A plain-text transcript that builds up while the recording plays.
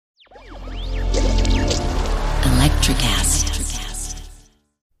NutraCast.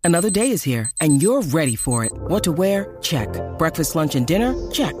 Another day is here, and you're ready for it. What to wear? Check. Breakfast, lunch, and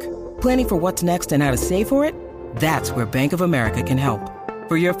dinner? Check. Planning for what's next and how to save for it? That's where Bank of America can help.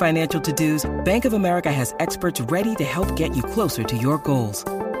 For your financial to-dos, Bank of America has experts ready to help get you closer to your goals.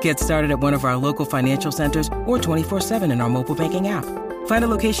 Get started at one of our local financial centers or 24/7 in our mobile banking app. Find a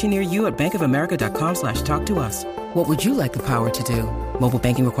location near you at bankofamerica.com/talktous. What would you like the power to do? Mobile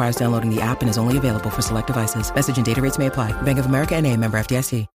banking requires downloading the app and is only available for select devices. Message and data rates may apply. Bank of America N.A., member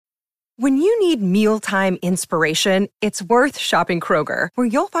FDIC. When you need mealtime inspiration, it's worth shopping Kroger, where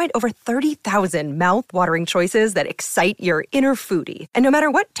you'll find over 30,000 mouth-watering choices that excite your inner foodie. And no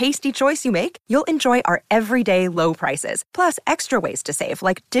matter what tasty choice you make, you'll enjoy our everyday low prices, plus extra ways to save,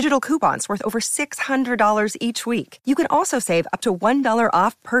 like digital coupons worth over $600 each week. You can also save up to $1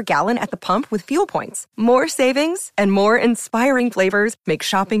 off per gallon at the pump with fuel points. More savings and more inspiring flavors make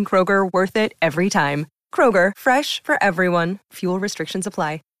shopping Kroger worth it every time. Kroger, fresh for everyone. Fuel restrictions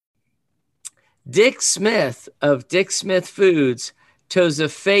apply. Dick Smith of Dick Smith Foods tows a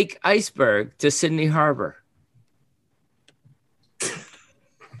fake iceberg to Sydney Harbor.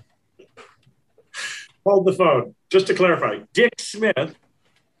 Hold the phone. Just to clarify, Dick Smith,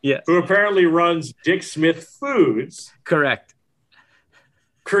 Yes. who apparently runs Dick Smith Foods, Correct.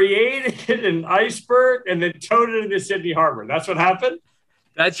 created an iceberg and then towed it into Sydney Harbor. That's what happened?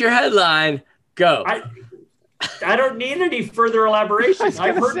 That's your headline. Go. I don't need any further elaboration.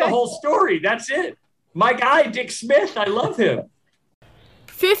 I've heard the whole story. That's it. My guy, Dick Smith, I love him.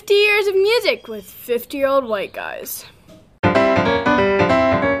 50 years of music with 50-year-old white guys.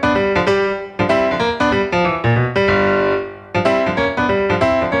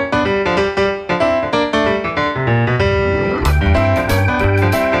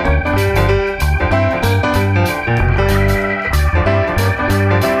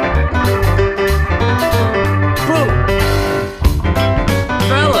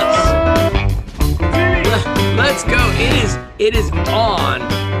 It is on.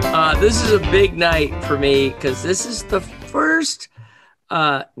 This is a big night for me because this is the first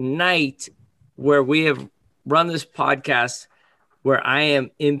night where we have run this podcast where I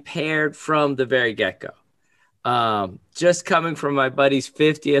am impaired from the very get-go. Just coming from my buddy's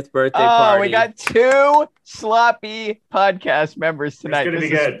 50th birthday party. Oh, we got two sloppy podcast members tonight. It's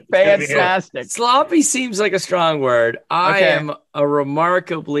this gonna is be good. fantastic. Sloppy seems like a strong word. I Okay. am a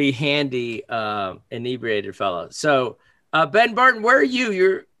remarkably handy inebriated fellow. So, Ben Barton, where are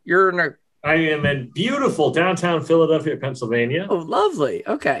you? You're in a... I am in beautiful downtown Philadelphia, Pennsylvania. Oh, lovely.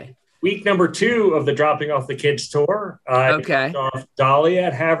 Okay. Week number 2 of the Dropping Off the Kids tour. I Okay. dropped off Dolly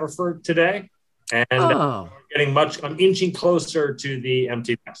at Haverford today. And Oh. I'm inching closer to the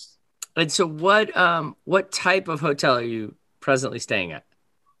empty nest. And so what type of hotel are you presently staying at?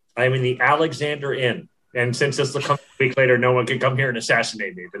 I'm in the Alexander Inn. And since this will come a week later, no one can come here and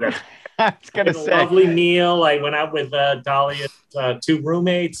assassinate me. But that's I was going to a say. lovely meal. I went out with Dolly's 2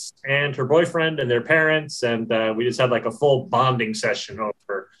 roommates and her boyfriend and their parents. And we just had like a full bonding session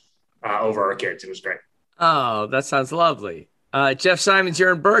over our kids. It was great. Oh, that sounds lovely. Jeff Simons,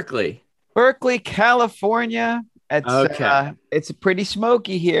 you're in Berkeley. Berkeley, California. It's Okay. it's pretty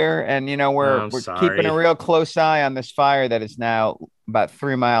smoky here, and we're sorry. keeping a real close eye on this fire that is now about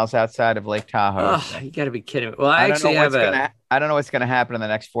 3 miles outside of Lake Tahoe. Oh, you got to be kidding me. Well, I actually have I don't know what's going to happen in the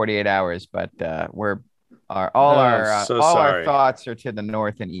next 48 hours, but our sorry. thoughts are to the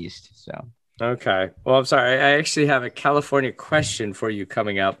north and east. So Okay. Well, I'm sorry. I actually have a California question for you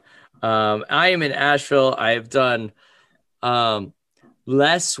coming up. I am in Asheville. I have done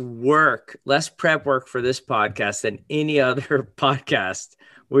less prep work for this podcast than any other podcast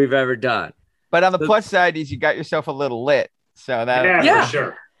we've ever done. but on the plus side is you got yourself a little lit. So that Yeah. For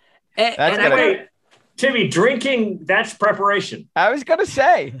sure. And That's I gonna- got Timmy, drinking, that's preparation. I was going to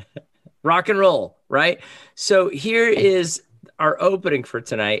say. rock and roll, right? So here is our opening for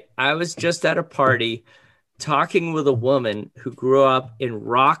tonight. I was just at a party talking with a woman who grew up in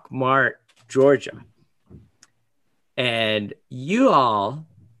Rockmart, Georgia. And you all,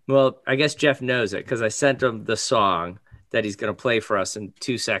 well, I guess Jeff knows it because I sent him the song that he's going to play for us in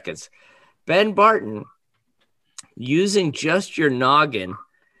 2 seconds. Ben Barton, using just your noggin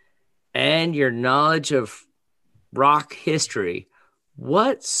and your knowledge of rock history,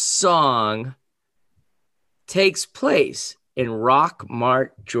 what song takes place in Rockmart,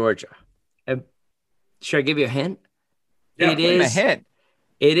 Georgia? And should I give you a hint? Yeah, It give me a is. hint.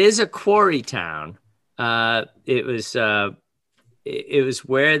 It is a quarry town. It was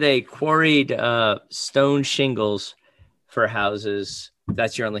where they quarried stone shingles for houses.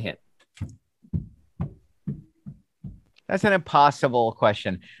 That's your only hint. That's an impossible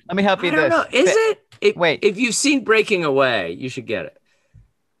question. Let me help you I don't this. know. Is it? If you've seen Breaking Away, you should get it.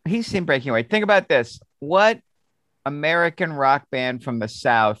 He's seen Breaking Away. Think about this. What American rock band from the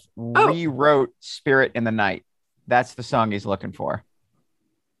South rewrote Spirit in the Night? That's the song he's looking for.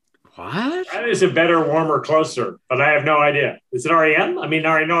 What? That is a better, warmer, closer, but I have no idea. Is it REM? I mean,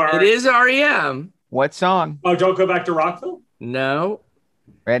 it is REM. What song? Oh, Don't Go Back to Rockville? No.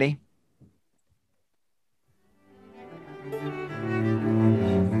 Ready?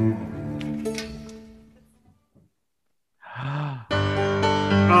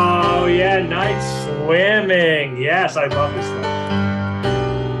 Oh, yeah, Night Swimming. Yes, I love this one.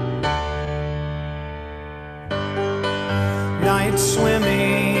 Night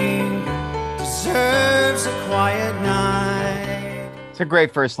swimming deserves a quiet night. It's a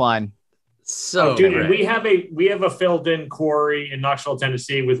great first line. So, dude, we have a filled-in quarry in Knoxville,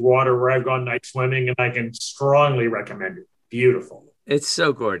 Tennessee, with water where I've gone night swimming, and I can strongly recommend it. Beautiful. It's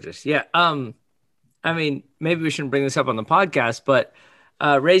so gorgeous. Yeah. I mean, maybe we shouldn't bring this up on the podcast, but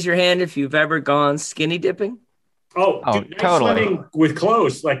raise your hand if you've ever gone skinny dipping. Oh, dude, totally. Night swimming with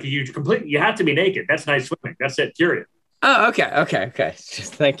clothes, like you have to be naked. That's night swimming. That's it. Period. Oh, okay.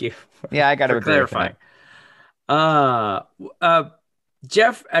 Just thank you. Yeah, I got to clarify.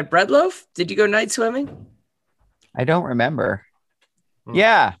 Jeff, at Breadloaf, did you go night swimming? I don't remember.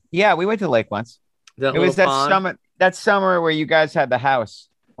 Yeah, we went to the lake once. It was that summer where you guys had the house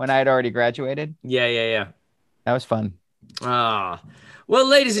when I had already graduated. Yeah. That was fun. Well,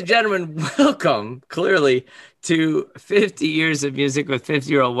 ladies and gentlemen, welcome clearly to 50 Years of Music with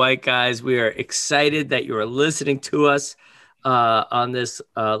 50-Year-Old White Guys. We are excited that you are listening to us on this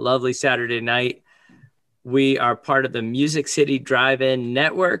lovely Saturday night. We are part of the Music City Drive-In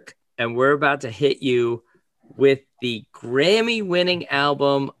Network, and we're about to hit you with the Grammy-winning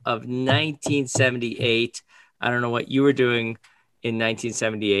album of 1978. I don't know what you were doing in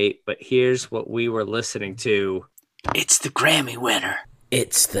 1978, but here's what we were listening to. It's the Grammy winner.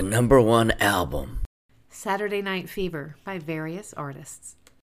 It's the #1 album. Saturday Night Fever by various artists.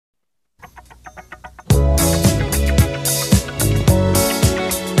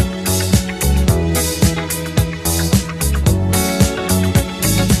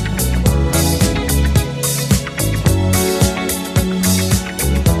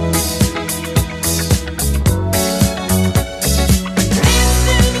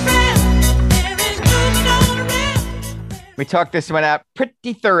 We talked this one out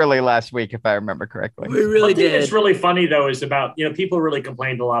pretty thoroughly last week, if I remember correctly. We really did. It's really funny, though, is about, people really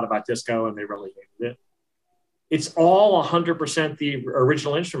complained a lot about disco and they really hated it. It's all 100% the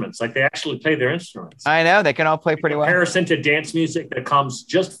original instruments. Like they actually play their instruments. I know. They can all play pretty well. In comparison to dance music that comes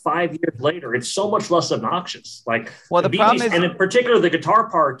just 5 years later, it's so much less obnoxious. Like, well, the problem is, and in particular, the guitar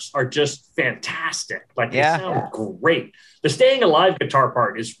parts are just fantastic. Like they sound great. The Staying Alive guitar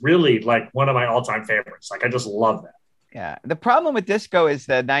part is really like one of my all-time favorites. Like I just love that. Yeah. The problem with disco is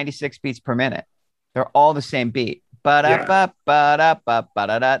the 96 beats per minute. They're all the same beat.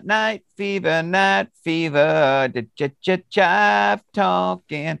 Ba-da-ba-ba-da-ba-ba-da-da. Night fever, jive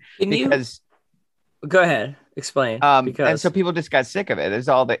talking. Go ahead, explain. And so people just got sick of it. It's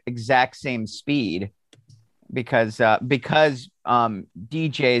all the exact same speed because DJs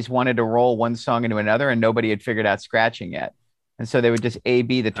wanted to roll one song into another and nobody had figured out scratching yet. And so they would just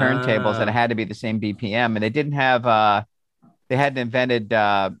A/B the turntables and it had to be the same BPM. And they didn't have they hadn't invented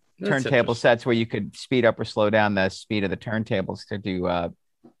turntable sets where you could speed up or slow down the speed of the turntables to do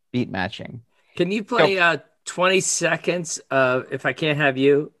beat matching. Can you play 20 seconds of If I Can't Have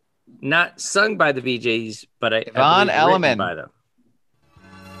You? Not sung by the VJs, but Yvonne Elliman by them.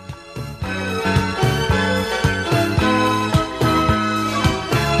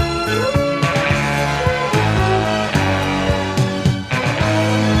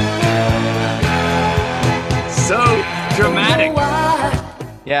 So dramatic.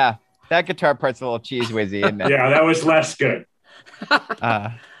 Yeah, that guitar part's a little cheese whizzy, isn't it? Yeah, that was less good.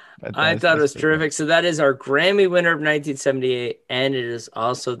 I thought it was terrific. So that is our Grammy winner of 1978, and it is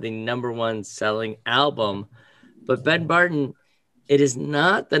also the #1 selling album. But Ben Barton, it is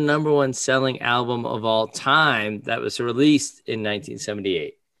not the #1 selling album of all time that was released in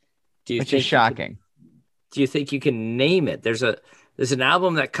 1978. Which is shocking. Do you think you can name it? There's an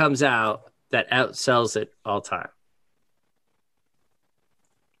album that comes out that outsells it all time.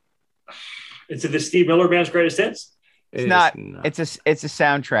 Is it the Steve Miller Band's greatest hits? It's not. It's a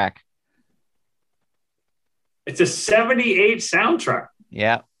soundtrack. It's a 78 soundtrack.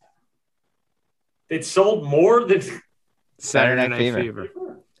 Yeah. It sold more than Saturday Night Fever.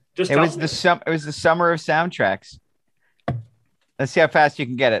 It was the summer of soundtracks. Let's see how fast you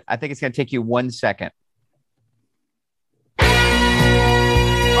can get it. I think it's going to take you 1 second.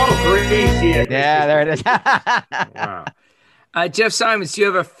 Oh, great. Yeah, there it is. Wow. Jeff Simons, do you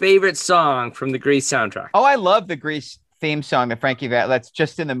have a favorite song from the Grease soundtrack? Oh, I love the Grease theme song, the Frankie Valli. That's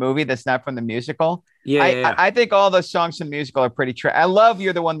just in the movie. That's not from the musical. Yeah. I think all the songs from the musical are pretty true. I love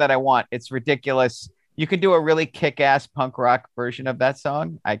You're the One That I Want. It's ridiculous. You could do a really kick-ass punk rock version of that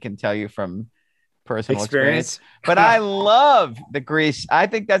song. I can tell you from personal experience. But I love the Grease. I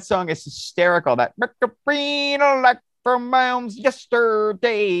think that song is hysterical. That like from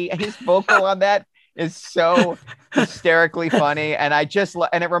yesterday. His vocal on that is so hysterically funny. And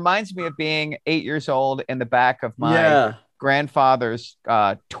and it reminds me of being 8 years old in the back of my grandfather's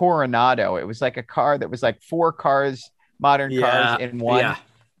Toronado. It was like a car that was like 4 cars, modern cars in one. Yeah.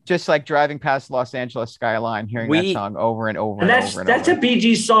 Just like driving past Los Angeles skyline, hearing that song over and over and over. That's a Bee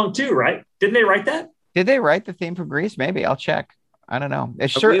Gees song too, right? Didn't they write that? Did they write the theme for Grease? Maybe I'll check. I don't know.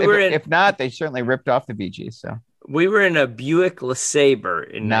 If not, they certainly ripped off the Bee Gees. So we were in a Buick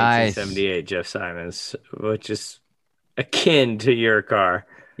LeSabre in 1978, Jeff Simons, which is akin to your car.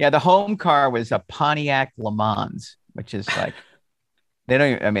 Yeah, the home car was a Pontiac Le Mans, which is like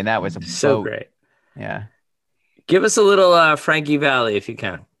that was so boat. Great. Yeah. Give us a little Frankie Valli if you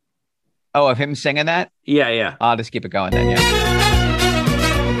can. Oh, of him singing that? Yeah. I'll just keep it going then, yeah.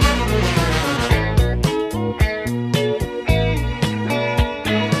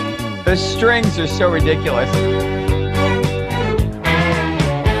 The strings are so ridiculous.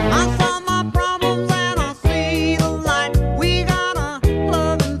 I saw my problems and I see the light. We got a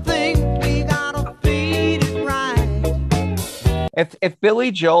loving thing, we gotta feed it right. If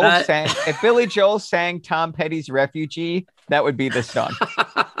Billy Joel sang Tom Petty's Refugee, that would be the song.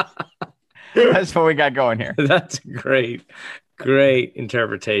 That's what we got going here. That's great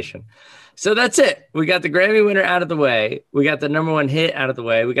interpretation. So that's it. We got the Grammy winner out of the way. We got the number 1 hit out of the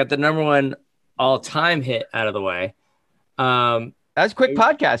way. We got the number 1 all-time hit out of the way. That was a quick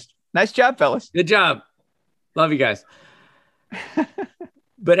podcast. Nice job, fellas. Good job. Love you guys.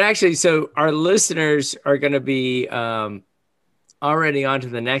 But actually, so our listeners are going to be already on to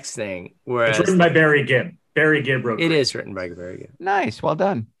the next thing. Whereas it's written by Barry Gibb. Barry Gibb wrote it. It is written by Barry Gibb. Nice. Well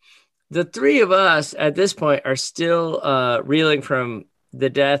done. The 3 of us at this point are still reeling from the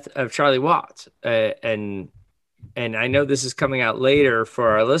death of Charlie Watts. And I know this is coming out later for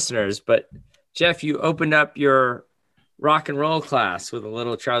our listeners, but Jeff, you opened up your rock and roll class with a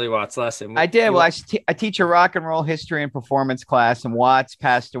little Charlie Watts lesson. I did. Well, I teach a rock and roll history and performance class, and Watts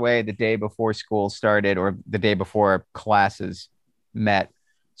passed away the day before school started, or the day before classes met.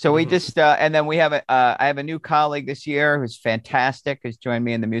 So we just, and then we have I have a new colleague this year who's fantastic, who's joined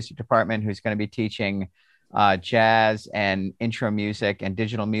me in the music department, who's going to be teaching jazz and intro music and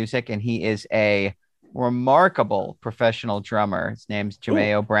digital music. And he is a remarkable professional drummer. His name's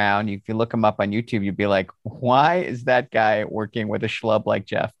Jameo Brown. If you look him up on YouTube, you'd be like, why is that guy working with a schlub like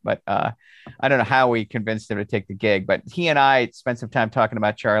Jeff? But I don't know how we convinced him to take the gig, but he and I spent some time talking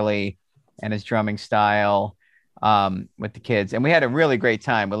about Charlie and his drumming style with the kids. And we had a really great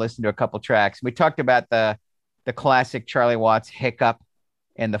time. We listened to a couple tracks. We talked about the classic Charlie Watts hiccup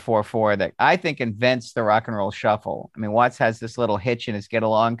in the 4/4 that I think invents the rock and roll shuffle. I mean, Watts has this little hitch in his get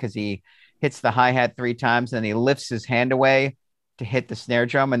along because he hits the hi-hat 3 times and then he lifts his hand away to hit the snare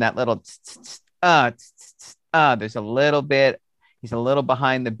drum, and that little there's a little bit, he's a little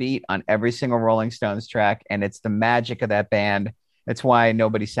behind the beat on every single Rolling Stones track, and it's the magic of that band. That's why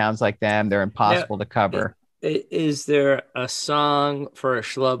nobody sounds like them. They're impossible to cover. Is there a song for a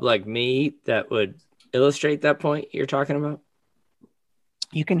schlub like me that would illustrate that point you're talking about?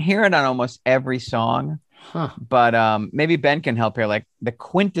 You can hear it on almost every song, but maybe Ben can help here. Like the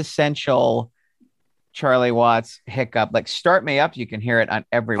quintessential Charlie Watts hiccup, like Start Me Up, you can hear it on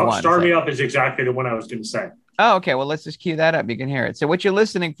every one. Start Me Up is exactly the one I was going to say. Oh, okay. Well, let's just cue that up. You can hear it. So what you're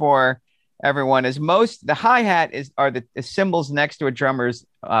listening for, everyone, is the hi-hat are the cymbals next to a drummer's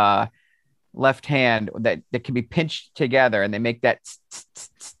left hand that can be pinched together, and they make that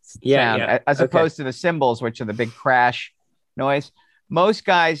sound as opposed to the cymbals, which are the big crash noise. Most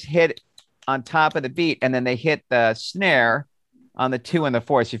guys hit on top of the beat, and then they hit the snare on the 2 and the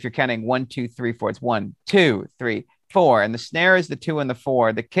 4. So if you're counting 1, 2, 3, 4, it's 1, 2, 3, 4, and the snare is the 2 and the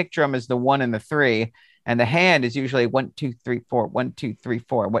 4. The kick drum is the 1 and the 3, and the hand is usually 1, 2, 3, 4, 1, 2, 3,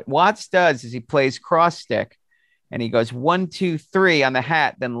 4. What Watts does is he plays cross stick, and he goes 1, 2, 3 on the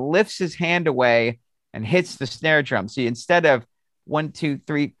hat, then lifts his hand away and hits the snare drum. So instead of 1, 2,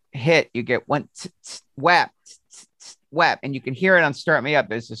 3 hit, you get 1 whap, whap, and you can hear it on Start Me Up.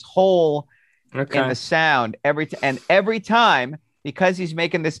 There's this hole in the sound every time, because he's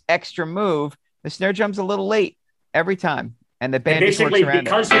making this extra move, the snare drum's a little late every time, and the band basically works around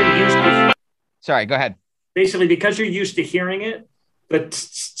because you're used to. Sorry, go ahead. Basically, because you're used to hearing it, but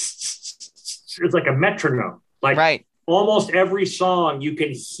it's like a metronome. Like Right. almost every song, you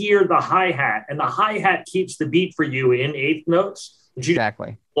can hear the hi-hat, and the hi-hat keeps the beat for you in eighth notes.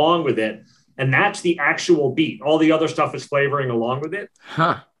 Exactly. Along with it. And that's the actual beat. All the other stuff is flavoring along with it.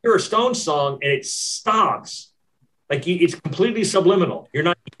 Huh. You're a Stones song and it stops. Like it's completely subliminal. You're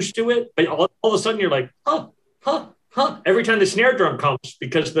not used to it, but all of a sudden you're like, huh, huh, huh. Every time the snare drum comes,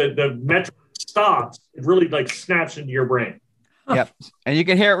 because the metro stops, it really like snaps into your brain. Yep. And you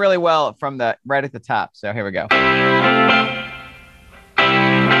can hear it really well from the right at the top. So here we go.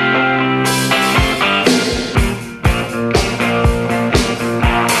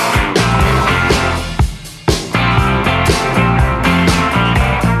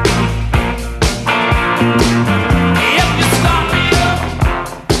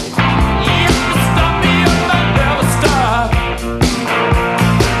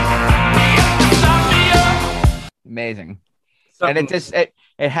 Amazing. And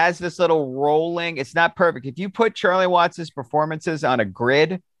it has this little rolling. It's not perfect. If you put Charlie Watts' performances on a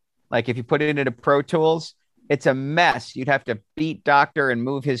grid, like if you put it into Pro Tools, it's a mess. You'd have to beat Doctor and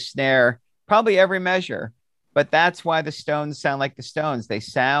move his snare probably every measure. But that's why the Stones sound like the Stones.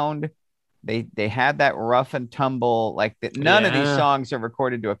 They have that rough and tumble. Like none of these songs are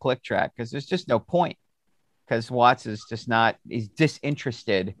recorded to a click track because there's just no point. Because Watts is just not. He's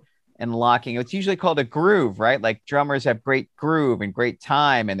disinterested. And locking. It's usually called a groove, right? Like drummers have great groove and great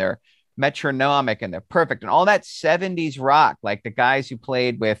time and they're metronomic and they're perfect. And all that 70s rock, like the guys who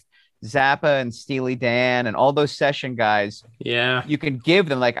played with Zappa and Steely Dan and all those session guys. Yeah. You can give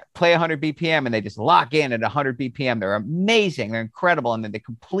them like play 100 BPM and they just lock in at 100 BPM. They're amazing. They're incredible. And they're the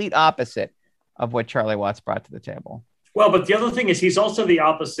complete opposite of what Charlie Watts brought to the table. Well, but the other thing is he's also the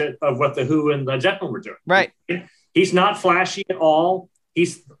opposite of what the Who and Led Zeppelin were doing. Right. He's not flashy at all.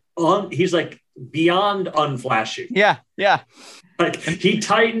 He's like beyond unflashy. Yeah. Like he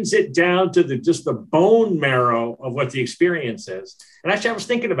tightens it down to just the bone marrow of what the experience is. And actually, I was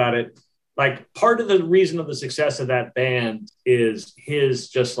thinking about it. Like part of the reason of the success of that band is his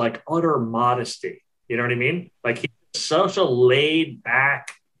just like utter modesty. You know what I mean? Like he's such a laid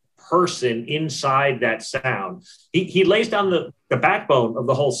back person inside that sound. He lays down the backbone of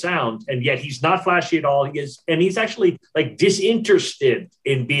the whole sound, and yet he's not flashy at all. He's actually like disinterested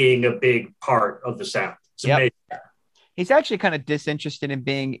in being a big part of the sound. It's amazing. He's actually kind of disinterested in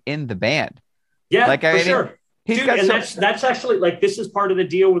being in the band. Yeah, like, for sure. Dude, and that's actually like this is part of the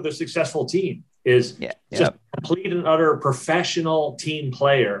deal with a successful team is just complete and utter professional team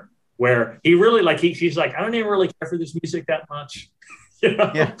player where he really like he's like, I don't even really care for this music that much. You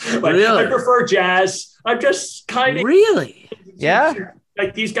know? Yeah. Like, really? I prefer jazz. I'm just kind of really. Yeah.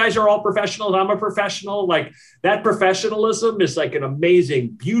 Like these guys are all professionals. I'm a professional. Like that professionalism is like an amazing,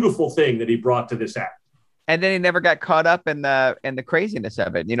 beautiful thing that he brought to this act. And then he never got caught up in the craziness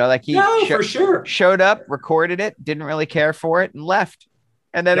of it. You know, like he for sure showed up, recorded it, didn't really care for it, and left.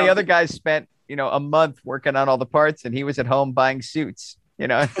 And then the other guys spent, a month working on all the parts, and he was at home buying suits.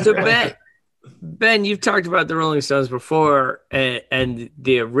 So Ben, you've talked about the Rolling Stones before, and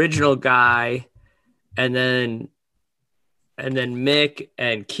the original guy, and then Mick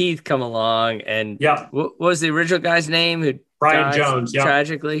and Keith come along, and what was the original guy's name? Who Brian Jones,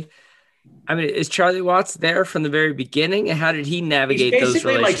 tragically. I mean, is Charlie Watts there from the very beginning? And how did he navigate those relationships?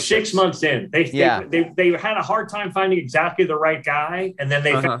 Basically, like 6 months in, they had a hard time finding exactly the right guy, and then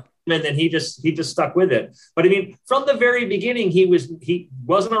they found him, and then he just stuck with it. But I mean, from the very beginning, he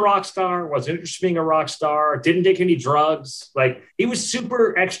wasn't a rock star, wasn't interested in being a rock star, didn't take any drugs. Like he was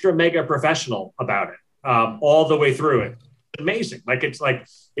super extra mega professional about it all the way through it. Amazing. Like it's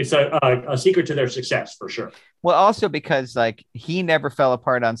a secret to their success for sure. Well, also because like he never fell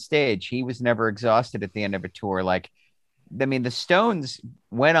apart on stage. He was never exhausted at the end of a tour. Like, I mean, the Stones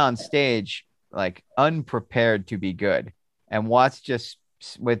went on stage like unprepared to be good, and Watts just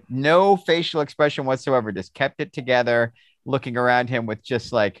with no facial expression whatsoever just kept it together, looking around him with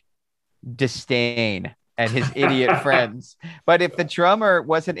just like disdain at his idiot friends. But if the drummer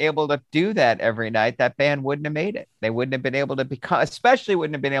wasn't able to do that every night, that band wouldn't have made it. They wouldn't have been able to become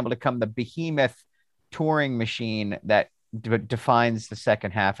the behemoth touring machine that defines the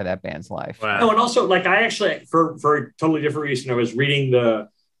second half of that band's life. Wow. And also, like, I actually, for a totally different reason, I was reading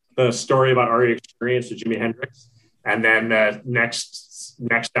the story about REO Experience with Jimi Hendrix, and then the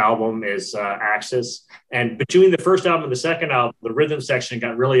next album is Axis. And between the first album and the second album, the rhythm section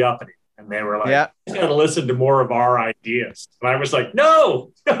got really uppity. And they were like, you got to listen to more of our ideas. And I was like,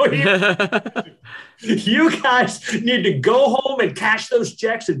 no, you guys need to go home and cash those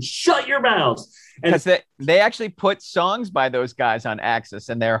checks and shut your mouths. Because they actually put songs by those guys on Axis,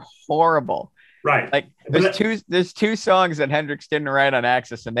 and they're horrible. Right. Like there's two songs that Hendrix didn't write on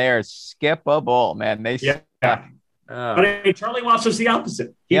Axis, and they are skippable, man. They Yeah. suck. But I mean, Charlie Watts was the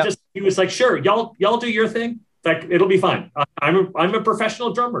opposite. He was like, sure, y'all do your thing. Like, it'll be fine. I'm a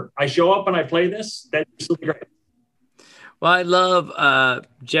professional drummer. I show up and I play this. That's great. Well, I love,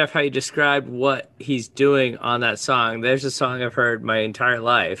 Jeff, how you described what he's doing on that song. There's a song I've heard my entire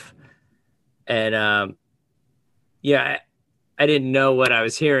life. And I didn't know what I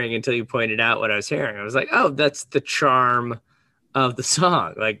was hearing until you pointed out what I was hearing. I was like, oh, that's the charm of the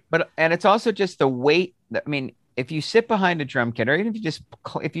song. And it's also just the weight. I mean, if you sit behind a drum kit, or even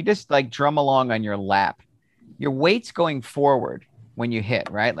if you just like drum along on your lap, your weight's going forward when you hit,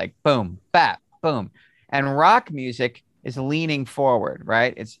 right? Like boom, bap, boom. And rock music is leaning forward,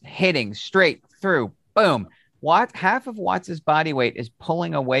 right? It's hitting straight through, boom. Half of Watts's body weight is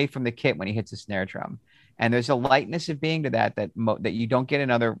pulling away from the kit when he hits a snare drum. And there's a lightness of being to that you don't get in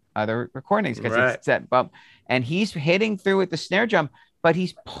other recordings, because it's that bump. And he's hitting through with the snare drum, but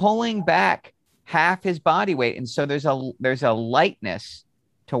he's pulling back half his body weight. And so there's a lightness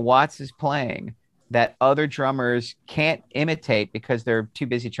to Watts's playing that other drummers can't imitate because they're too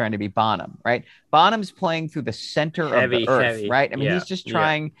busy trying to be Bonham, right? Bonham's playing through the center of the earth, right? I mean, he's just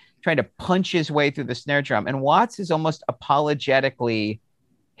trying to punch his way through the snare drum. And Watts is almost apologetically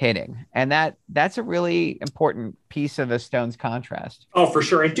hitting. And that's a really important piece of the Stones contrast. Oh, for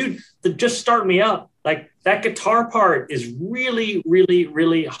sure. And dude, just start me up. Like, that guitar part is really, really,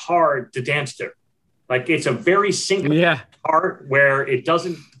 really hard to dance to. Like, it's a very single part where it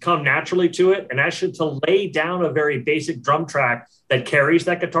doesn't come naturally to it. And actually, to lay down a very basic drum track that carries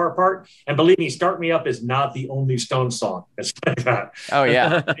that guitar part. And believe me, Start Me Up is not the only Stones song that's like that. Oh,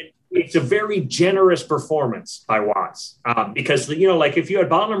 yeah. It's a very generous performance by Watts, because, like, if you had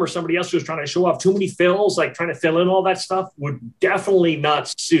Bonham or somebody else who was trying to show off too many fills, like trying to fill in all that stuff, would definitely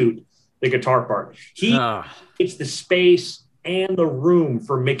not suit the guitar part. It's the space and the room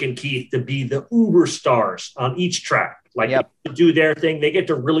for Mick and Keith to be the uber stars on each track. Like, they get to do their thing. They get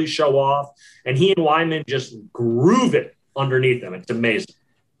to really show off. And he and Wyman just groove it underneath them. It's amazing.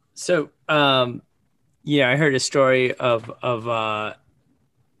 So, I heard a story of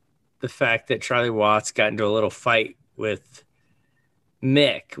the fact that Charlie Watts got into a little fight with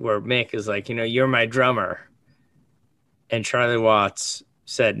Mick, where Mick is like, you're my drummer. And Charlie Watts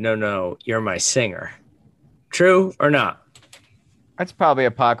said, no, you're my singer. True or not? That's probably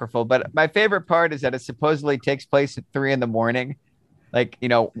apocryphal, but my favorite part is that it supposedly takes place at 3 a.m. Like,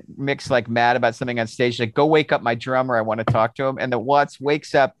 Mick's like mad about something on stage. Like, go wake up my drummer. I want to talk to him. And the Watts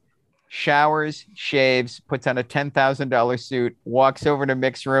wakes up, showers, shaves, puts on a $10,000 suit, walks over to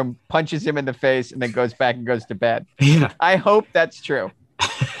Mick's room, punches him in the face, and then goes back and goes to bed. Yeah. I hope that's true.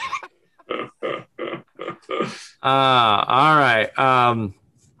 All right.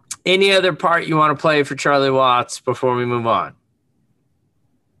 Any other part you want to play for Charlie Watts before we move on?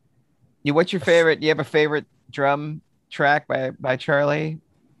 What's your favorite? You have a favorite drum track by Charlie?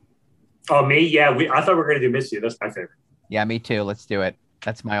 Oh, me? Yeah. I thought we were going to do Miss You. That's my favorite. Yeah, me too. Let's do it.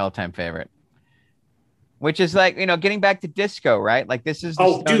 That's my all-time favorite. Which is like, getting back to disco, right? Like, this is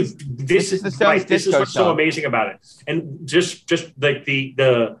this is the Stones this is what's so amazing about it. And just like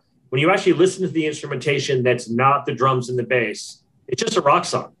the when you actually listen to the instrumentation that's not the drums and the bass, it's just a rock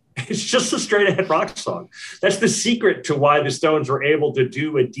song. It's just a straight ahead rock song. That's the secret to why the Stones were able to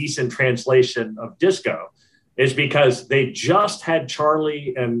do a decent translation of disco, is because they just had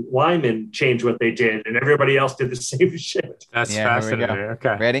Charlie and Wyman change what they did, and everybody else did the same shit. That's fascinating.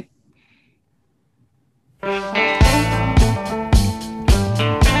 Okay. Ready?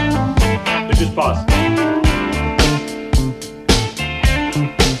 Just pause.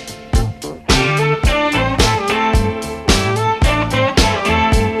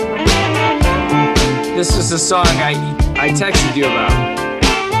 This is the song I texted you about.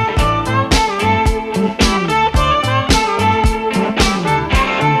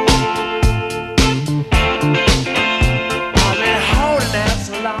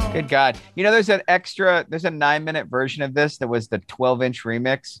 Good God. There's a 9-minute version of this that was the 12-inch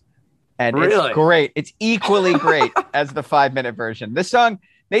remix. And It's great. It's equally great as the 5-minute version. This song,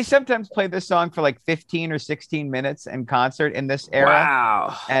 they sometimes play this song for like 15 or 16 minutes in concert in this era.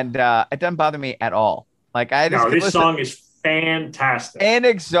 Wow. And it doesn't bother me at all. Like, this song is fantastic.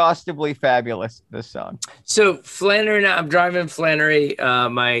 Inexhaustibly fabulous, this song. So Flannery, I'm driving Flannery,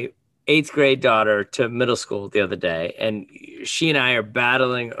 my 8th grade daughter, to middle school the other day, and she and I are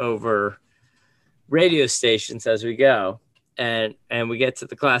battling over radio stations as we go. And we get to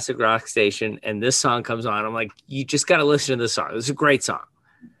the classic rock station, and this song comes on. I'm like, you just got to listen to this song. This is a great song.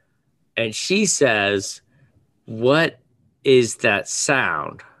 And she says, what is that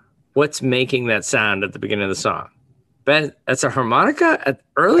sound? what's making that sound at the beginning of the song? Ben, that's a harmonica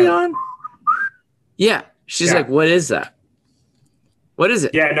early on? Yeah. She's like, what is that? What is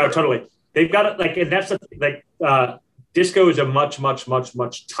it? Yeah, no, totally. They've got it like, and that's disco is a much, much, much,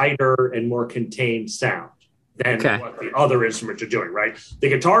 much tighter and more contained sound than what the other instruments are doing, right? The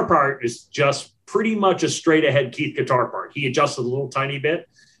guitar part is just pretty much a straight ahead Keith guitar part. He adjusts a little tiny bit.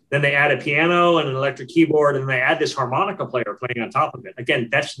 Then they add a piano and an electric keyboard, and they add this harmonica player playing on top of it. Again,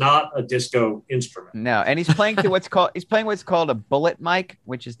 that's not a disco instrument. No, and he's playing what's called a bullet mic,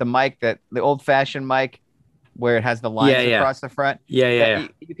 which is the mic the old fashioned mic where it has the lines across the front. Yeah.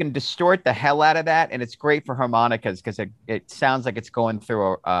 You can distort the hell out of that, and it's great for harmonicas because it sounds like it's going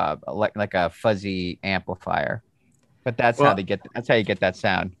through like a fuzzy amplifier. But that's how you get that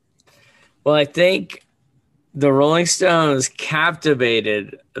sound. Well, I think the Rolling Stones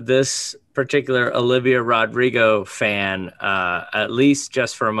captivated this particular Olivia Rodrigo fan, at least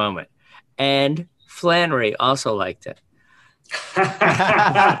just for a moment. And Flannery also liked it.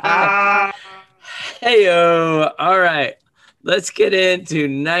 Hey-o. All right. Let's get into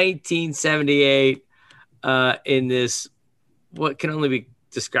 1978 in this, what can only be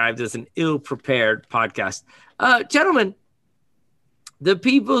described as an ill-prepared podcast. Gentlemen, the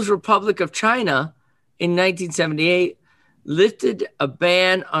People's Republic of China in 1978 lifted a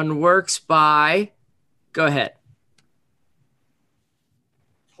ban on works by, go ahead.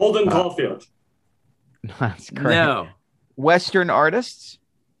 Holden Caulfield. That's great. No. Western artists?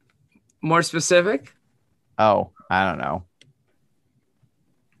 More specific? Oh, I don't know.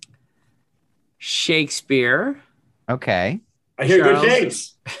 Shakespeare. Okay. I hear good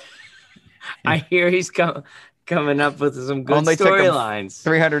things. I hear he's coming up with some good storylines.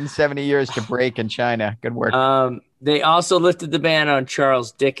 370 years to break in China. Good work. They also lifted the ban on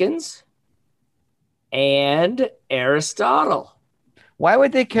Charles Dickens and Aristotle. Why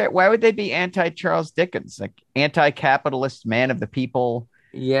would they care? Why would they be anti-Charles Dickens? Like anti-capitalist man of the people?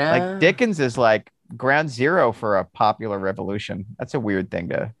 Yeah. Like Dickens is like ground zero for a popular revolution. That's a weird thing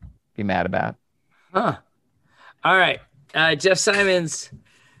to be mad about. Huh. All right. Jeff Simons.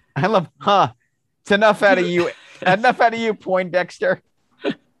 I love, It's enough out of you. Enough out of you, Poindexter.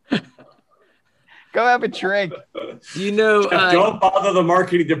 Go have a drink. You know, don't bother the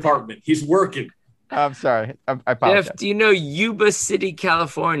marketing department. He's working. I'm sorry. I apologize. Jeff, do you know Yuba City,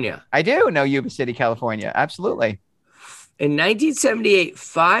 California? I do know Yuba City, California. Absolutely. In 1978,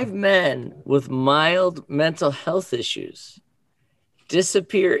 5 men with mild mental health issues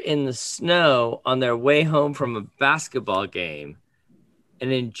disappear in the snow on their way home from a basketball game.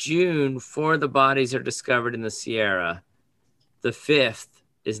 And in June, 4 of the bodies are discovered in the Sierra. The 5th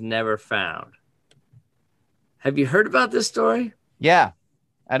is never found. Have you heard about this story? Yeah.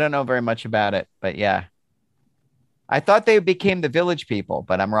 I don't know very much about it, but yeah. I thought they became the Village People,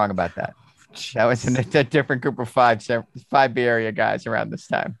 but I'm wrong about that. Jeez. That was a different group of five Bay Area guys around this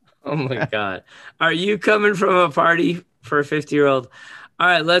time. Oh, my God. Are you coming from a party for a 50-year-old? All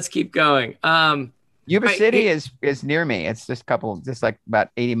right, let's keep going. Yuba City is near me. It's just like about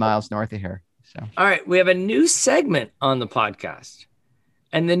 80 miles north of here. So, all right, we have a new segment on the podcast.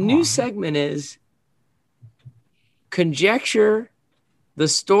 And the new segment is conjecture the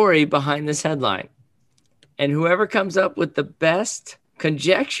story behind this headline. And whoever comes up with the best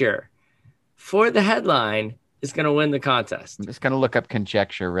conjecture for the headline is going to win the contest. I'm just going to look up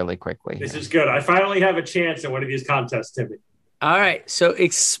conjecture really quickly. This is good. I finally have a chance in one of these contests, Timmy. All right. So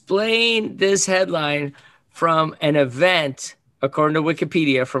explain this headline from an event, according to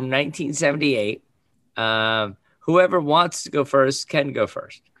Wikipedia, from 1978. Whoever wants to go first can go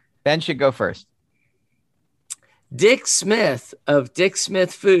first. Ben should go first. Dick Smith of Dick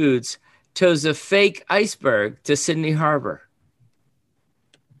Smith Foods tows a fake iceberg to Sydney Harbor.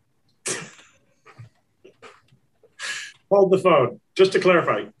 Hold the phone. Just to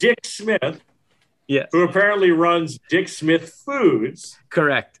clarify, Dick Smith, who apparently runs Dick Smith Foods.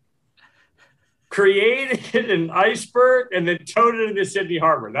 Correct. Created an iceberg and then towed it into Sydney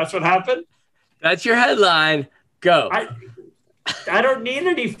Harbor. That's what happened? That's your headline. Go. I don't need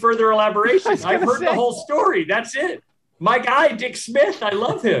any further elaboration. I've heard the whole story. That's it. My guy, Dick Smith, I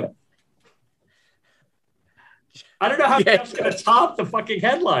love him. I don't know how that's going to top the fucking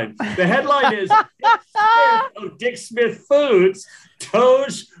headline. The headline is Dick Smith of Dick Smith Foods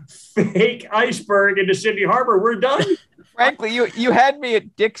tows fake iceberg into Sydney Harbor. We're done. Frankly, you had me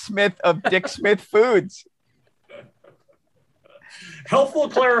at Dick Smith of Dick Smith Foods. Helpful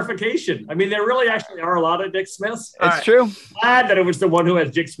clarification. I mean, there really actually are a lot of Dick Smiths. It's true. Glad that it was the one who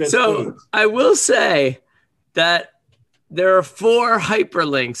has Dick Smith Foods. I will say that there are 4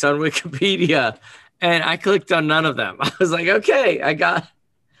 hyperlinks on Wikipedia, and I clicked on none of them. I was like, okay, I got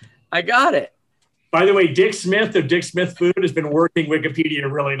I got it. By the way, Dick Smith of Dick Smith Food has been working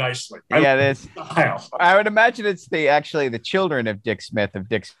Wikipedia really nicely. Yeah, it is. Style. I would imagine it's the children of Dick Smith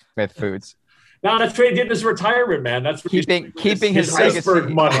Foods. No, that's what he did in his retirement, man. That's what keeping his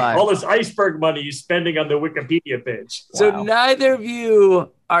iceberg money. alive. All this iceberg money he's spending on the Wikipedia page. So neither of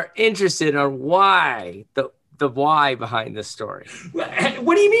you are interested on why the why behind this story.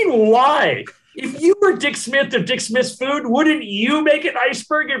 What do you mean why? If you were Dick Smith of Dick Smith's Food, wouldn't you make an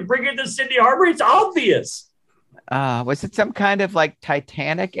iceberg and bring it to Sydney Harbor? It's obvious. Was it some kind of like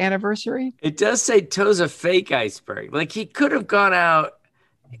Titanic anniversary? It does say toes a fake iceberg. Like he could have gone out,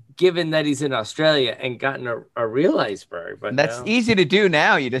 given that he's in Australia, and gotten a real iceberg. But that's easy to do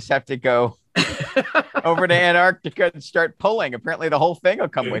now. You just have to go over to Antarctica and start pulling. Apparently the whole thing will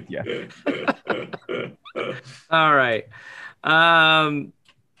come with you. All right.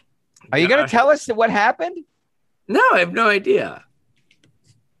 Are you going to tell us what happened? No, I have no idea.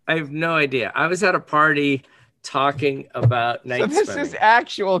 I was at a party talking about night So this swimming. is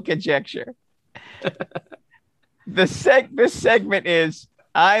actual conjecture. This segment is,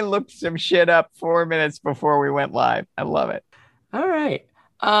 I looked some shit up 4 minutes before we went live. I love it. All right.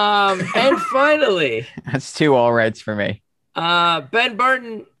 And finally, That's 2 all rights for me. Ben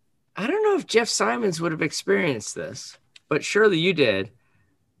Barton, I don't know if Jeff Simons would have experienced this, but surely you did.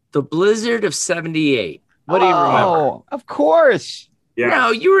 The blizzard of 78. What do you remember? Oh, of course. Yeah.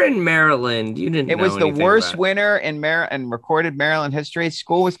 No, you were in Maryland. You didn't It know was the anything worst about it. winter in recorded Maryland history.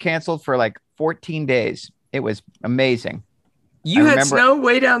 School was canceled for like 14 days. It was amazing. You I had remember- snow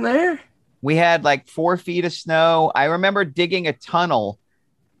way down there? We had like 4 feet of snow. I remember digging a tunnel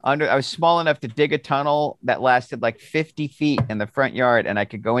I was small enough to dig a tunnel that lasted like 50 feet in the front yard, and I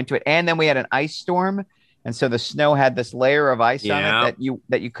could go into it. And then we had an ice storm. And so the snow had this layer of ice on it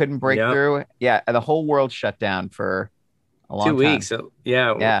that you couldn't break through. Yeah. The whole world shut down for a long 2 time. weeks. So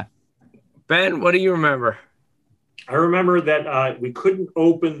yeah. Yeah. Ben, what do you remember? I remember that we couldn't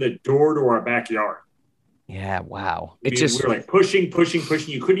open the door to our backyard. Yeah. Wow. We were like pushing.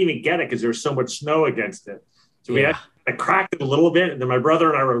 You couldn't even get it because there was so much snow against it. So we had to crack it a little bit. And then my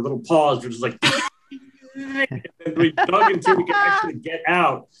brother and I were a little paused. We're just like, and we dug until we could actually get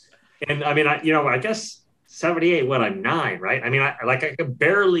out. And I mean, I guess 78 when I'm 9, right? I mean, I could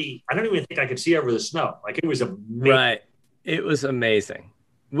barely, I don't even think I could see over the snow. Like it was amazing. Right. It was amazing.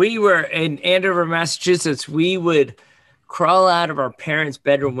 We were in Andover, Massachusetts. We would crawl out of our parents'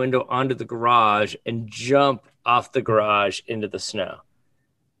 bedroom window onto the garage and jump off the garage into the snow.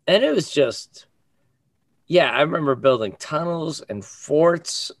 And it was just, I remember building tunnels and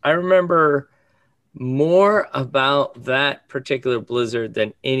forts. I remember more about that particular blizzard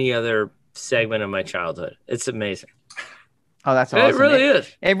than any other segment of my childhood. It's amazing. Oh, that's awesome. It really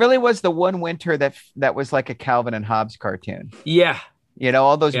is. It really was the one winter that was like a Calvin and Hobbes cartoon. Yeah. You know,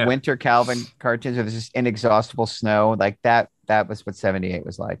 all those winter Calvin cartoons where there's just inexhaustible snow. Like that was what 78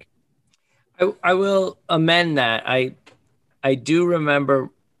 was like. I will amend that. I do remember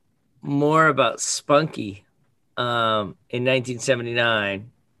more about Spunky in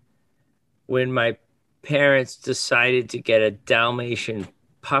 1979 when my parents decided to get a Dalmatian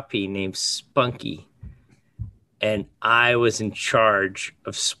puppy named Spunky, and I was in charge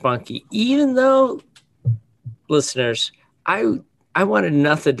of Spunky, even though, listeners, I wanted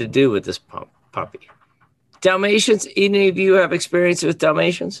nothing to do with this puppy. Dalmatians, any of you have experience with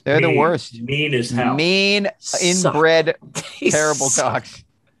Dalmatians? They're the worst. Mean as hell. Mean, inbred, terrible dogs.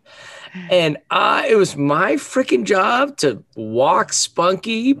 And it was my freaking job to walk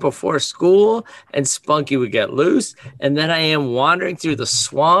Spunky before school, and Spunky would get loose. And then I am wandering through the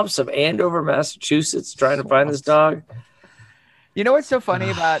swamps of Andover, Massachusetts, trying to find this dog. You know what's so funny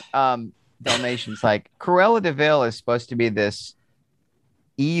about Dalmatians? Like Cruella de Vil is supposed to be this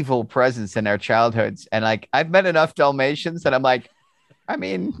evil presence in our childhoods. And like, I've met enough Dalmatians that I'm like, I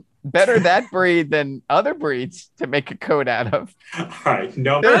mean, better that breed than other breeds to make a coat out of. All right.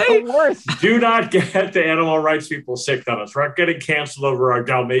 No, they're the worst. Do not get the animal rights people sick on us. We're not getting canceled over our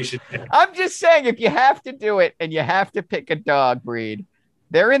Dalmatian. I'm just saying, if you have to do it and you have to pick a dog breed,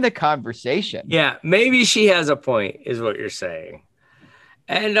 they're in the conversation. Yeah, maybe she has a point, is what you're saying.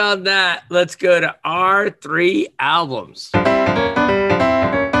 And on that, let's go to our 3 albums.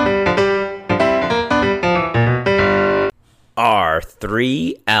 Our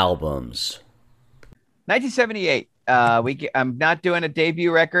 3 albums. 1978. I'm not doing a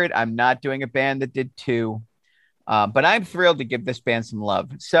debut record. I'm not doing a band that did 2. But I'm thrilled to give this band some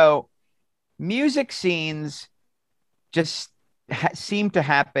love. So music scenes just seem to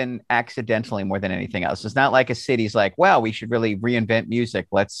happen accidentally more than anything else. It's not like a city's like, wow, we should really reinvent music.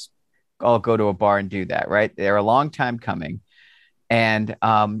 Let's all go to a bar and do that, right? They're a long time coming. And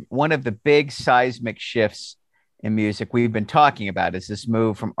one of the big seismic shifts in music we've been talking about is this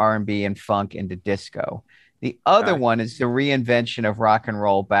move from R&B and funk into disco. The other one is the reinvention of rock and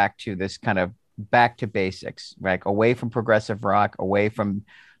roll back to this kind of back to basics, like away from progressive rock, away from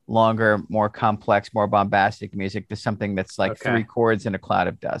longer, more complex, more bombastic music to something that's like three chords and a cloud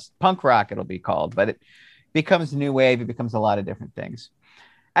of dust. Punk rock, it'll be called, but it becomes new wave. It becomes a lot of different things.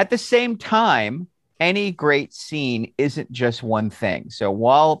 At the same time, any great scene isn't just one thing. So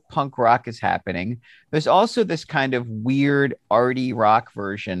while punk rock is happening, there's also this kind of weird arty rock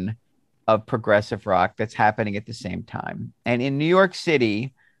version of progressive rock that's happening at the same time. And in New York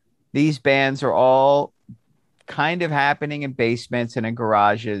City, these bands are all kind of happening in basements and in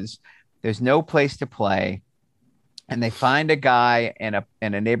garages. There's no place to play. And they find a guy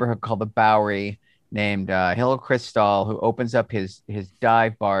in a neighborhood called the Bowery named Hill Crystal, who opens up his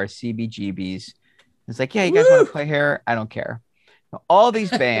dive bar, CBGB's. It's like, yeah, you guys want to play here? I don't care. All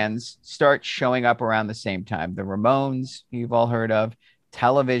these bands start showing up around the same time. The Ramones, you've all heard of.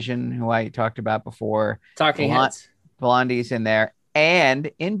 Television, who I talked about before. Talking Heads. Blondie's in there.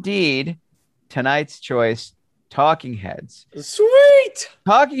 And indeed, tonight's choice, Talking Heads. Sweet.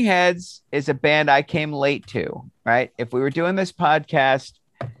 Talking Heads is a band I came late to, right? If we were doing this podcast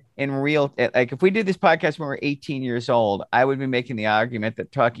in real, like if we did this podcast when we were 18 years old, I would be making the argument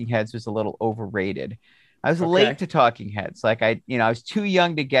that Talking Heads was a little overrated. I was late to Talking Heads. Like I was too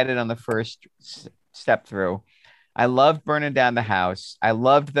young to get it on the first step through. I loved Burning Down the House. I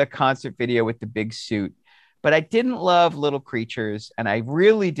loved the concert video with the big suit, but I didn't love Little Creatures. And I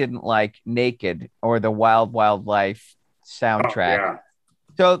really didn't like Naked or the Wild Wild Life soundtrack. Oh, yeah.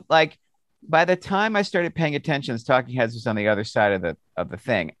 So like by the time I started paying attention, Talking Heads was on the other side of the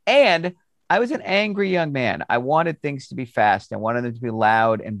thing. And I was an angry young man. I wanted things to be fast. I wanted them to be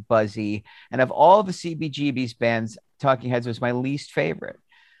loud and buzzy. And of all the CBGB's bands, Talking Heads was my least favorite.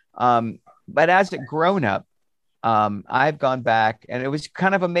 But as a grown up, I've gone back, and it was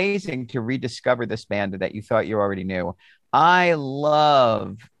kind of amazing to rediscover this band that you thought you already knew. I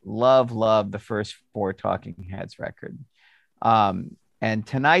love the first 4 Talking Heads record. And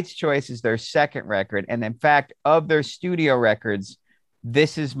tonight's choice is their second record. And in fact, of their studio records,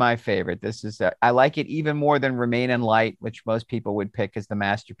 this is my favorite. I like it even more than Remain in Light, which most people would pick as the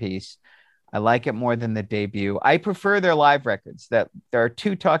masterpiece. I like it more than the debut. I prefer their live records. That there are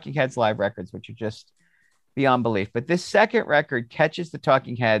 2 Talking Heads live records, which are just beyond belief. But this second record catches the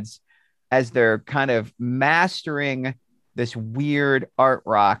Talking Heads as they're kind of mastering this weird art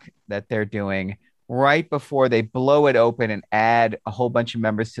rock that they're doing right before they blow it open and add a whole bunch of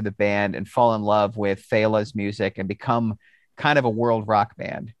members to the band and fall in love with Fela's music and become kind of a world rock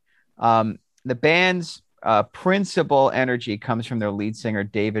band. The band's principal energy comes from their lead singer,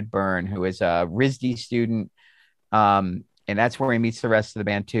 David Byrne, who is a RISD student. And that's where he meets the rest of the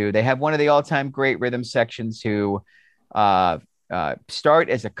band too. They have one of the all-time great rhythm sections who start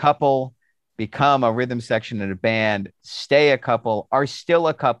as a couple, become a rhythm section in a band, stay a couple, are still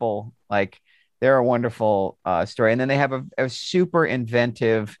a couple. Like they're a wonderful story. And then they have a super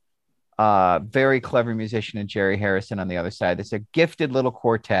inventive, very clever musician in Jerry Harrison on the other side. It's a gifted little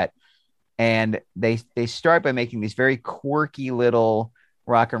quartet. And they start by making these very quirky little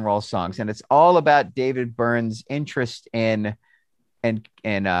rock and roll songs. And it's all about David Byrne's interest in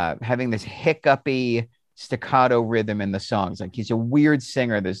having this hiccupy staccato rhythm in the songs. Like he's a weird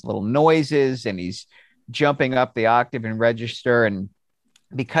singer. There's little noises and he's jumping up the octave and register. And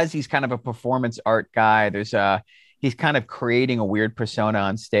because he's kind of a performance art guy, he's kind of creating a weird persona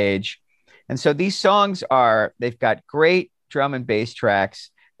on stage. And so these songs they've got great drum and bass tracks.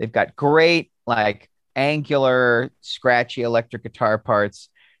 They've got great, like, angular, scratchy electric guitar parts.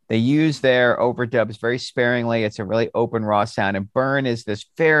 They use their overdubs very sparingly. It's a really open, raw sound. And Byrne is this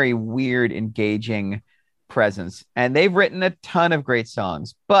very weird, engaging presence. And they've written a ton of great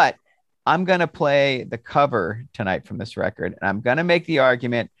songs. But I'm going to play the cover tonight from this record. And I'm going to make the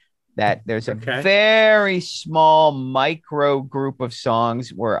argument that there's a very small micro group of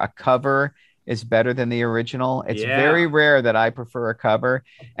songs where a cover is better than the original. It's very rare that I prefer a cover.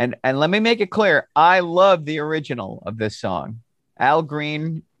 And let me make it clear, I love the original of this song. Al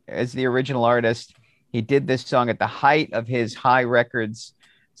Green is the original artist. He did this song at the height of his High Records.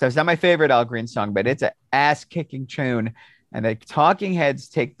 So it's not my favorite Al Green song, but it's an ass-kicking tune. And the Talking Heads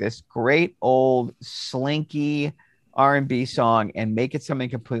take this great old slinky R&B song and make it something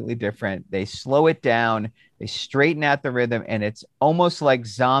completely different. They slow it down, they straighten out the rhythm, and it's almost like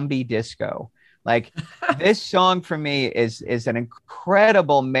zombie disco. Like this song for me is an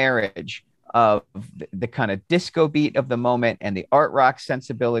incredible marriage of the kind of disco beat of the moment and the art rock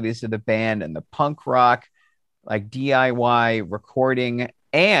sensibilities of the band and the punk rock like DIY recording,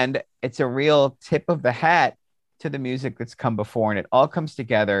 and it's a real tip of the hat to the music that's come before, and it all comes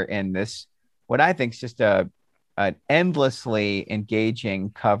together in this, what I think is just an endlessly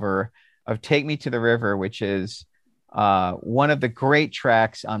engaging cover of Take Me to the River, which is one of the great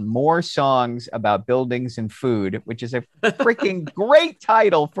tracks on More Songs About Buildings and Food, which is a freaking great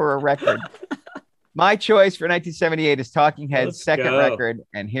title for a record. My choice for 1978 is Talking Heads' second record,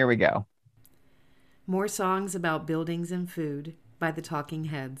 and here we go. More Songs About Buildings and Food by the Talking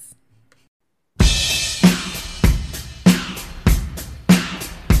Heads.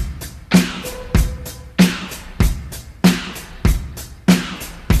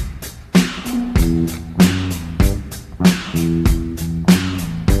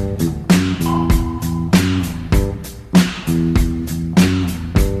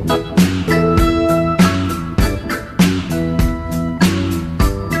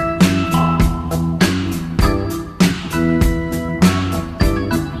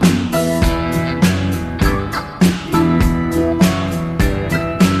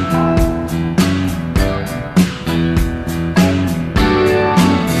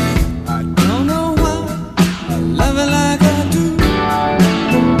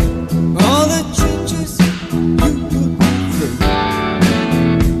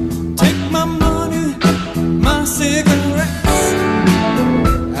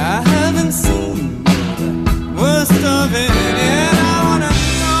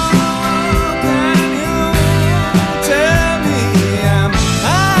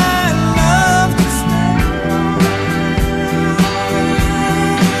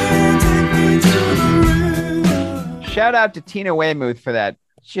 Shout out to Tina Weymouth for that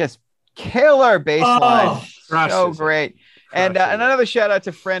just killer bass line. So great. And another shout out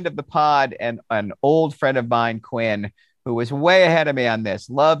to friend of the pod and an old friend of mine, Quinn, who was way ahead of me on this.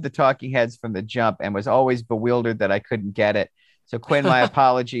 Loved the Talking Heads from the jump and was always bewildered that I couldn't get it. So Quinn, my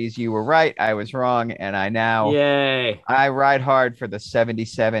apologies. You were right. I was wrong. And I now I ride hard for the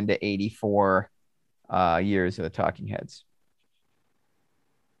 77 to 84 years of the Talking Heads.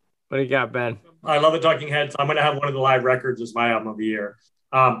 What do you got, Ben? I love the Talking Heads. I'm going to have one of the live records as my album of the year.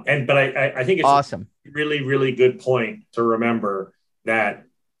 But I think it's awesome. A really, really good point to remember that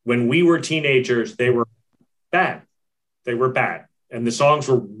when we were teenagers, they were bad. They were bad. And the songs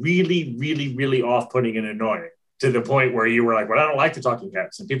were really, really, really off-putting and annoying to the point where you were like, well, I don't like the Talking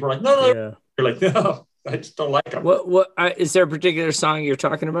Heads. And people were like, no. Yeah. You're like, no, I just don't like them. What is there a particular song you're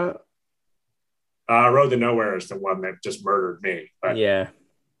talking about? Road to Nowhere is the one that just murdered me. But... Yeah.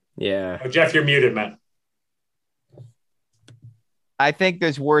 Oh, Jeff, you're muted, man. I think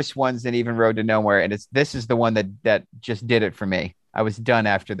there's worse ones than even Road to Nowhere, and this is the one that just did it for me. I was done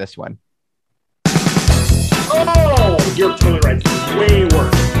after this one. Oh, you're totally right. Way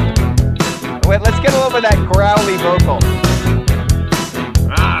worse. Wait, let's get a little bit of that growly vocal.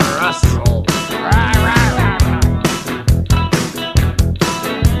 Russell.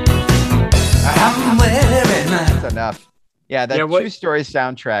 That's enough. Yeah, that True Story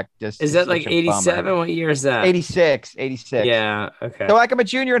soundtrack just is that like 87? What year is that? 86. Yeah, okay. So like I'm a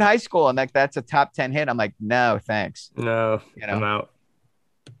junior in high school and like that's a top 10 hit. I'm like, no, thanks. No, I'm out.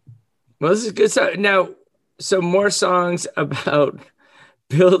 Well, this is good stuff. Now, so more songs about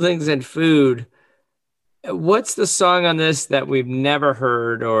buildings and food. What's the song on this that we've never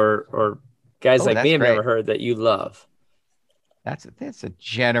heard or guys like me have never heard that you love? That's a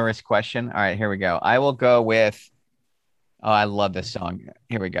generous question. All right, here we go. I will go with I love this song.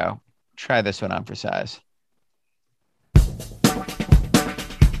 Here we go. Try this one on for size.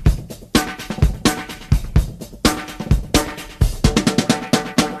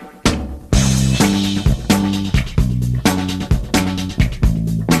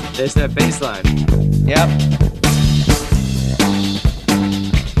 There's that bass line. Yep.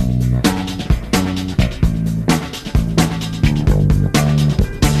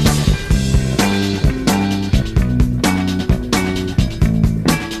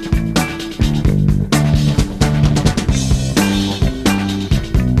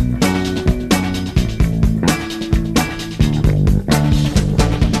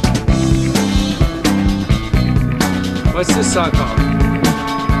 What's this song called?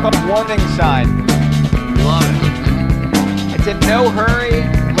 Warning Sign. Love it. It's in no hurry,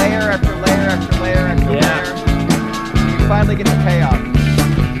 layer after layer after layer after layer. You finally get the payoff.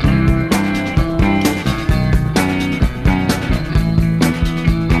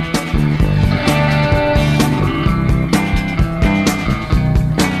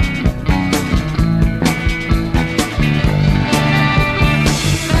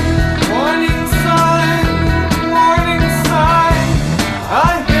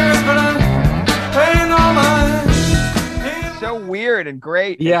 I hear it, but I'm paying no mind. weird and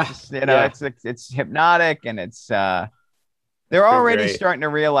great. Yeah. It's just, it's hypnotic, and it's they're already starting to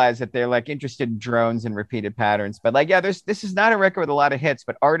realize that they're like interested in drones and repeated patterns. But like, this is not a record with a lot of hits,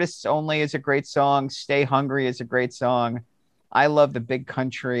 but Artists Only is a great song. Stay Hungry is a great song. I Love the Big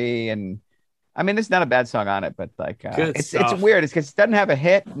Country. And I mean, there's not a bad song on it, but like, it's weird. It's because it doesn't have a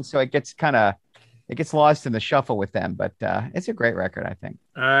hit. And so it gets lost in the shuffle with them, but it's a great record, I think.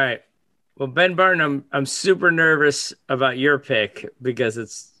 All right. Well, Ben Barton, I'm super nervous about your pick because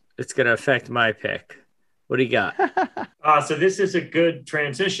it's going to affect my pick. What do you got? So this is a good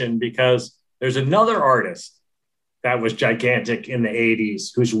transition because there's another artist that was gigantic in the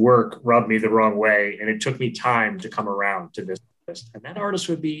 80s whose work rubbed me the wrong way. And it took me time to come around to this list. And that artist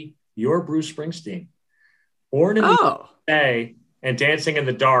would be your Bruce Springsteen. Born in the USA and Dancing in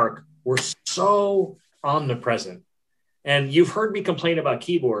the Dark were so omnipresent. And you've heard me complain about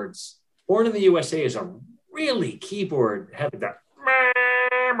keyboards. Born in the USA is a really keyboard heavy.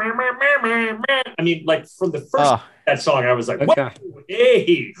 I mean, like from the first that song, I was like, what?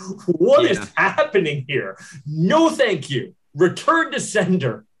 Hey, what is happening here? No, thank you. Return to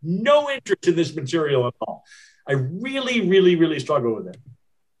sender. No interest in this material at all. I really, really, really struggle with it.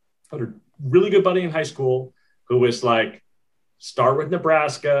 I had a really good buddy in high school who was like, start with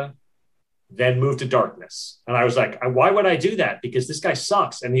Nebraska, then move to Darkness. And I was like, why would I do that? Because this guy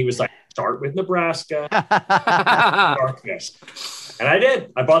sucks. And he was like, start with Nebraska, Darkness. And I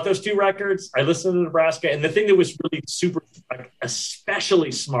did. I bought those two records. I listened to Nebraska. And the thing that was really super, like,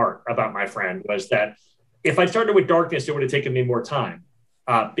 especially smart about my friend was that if I started with Darkness, it would have taken me more time.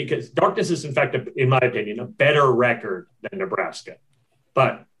 Because Darkness is, in fact, in my opinion, a better record than Nebraska.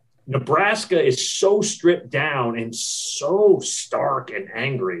 But Nebraska is so stripped down and so stark and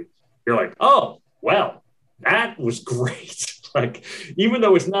angry. You're like, oh, well, that was great. Like, even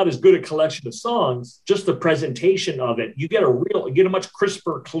though it's not as good a collection of songs, just the presentation of it, you get a much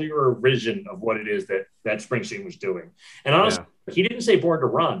crisper, clearer vision of what it is that Springsteen was doing. And honestly, he didn't say Born to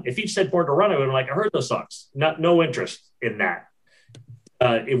Run. If he'd said Born to Run, I would have been like, I heard those songs. No interest in that.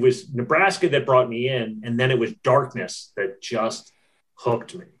 It was Nebraska that brought me in, and then it was Darkness that just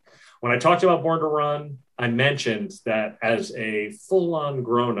hooked me. When I talked about Born to Run, I mentioned that as a full-on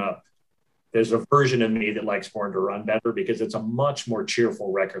grown-up, there's a version of me that likes Born to Run better because it's a much more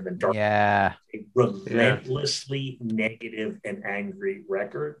cheerful record than Darkness. Yeah. A relentlessly negative and angry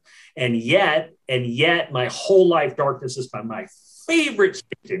record. And yet, my whole life, Darkness is my favorite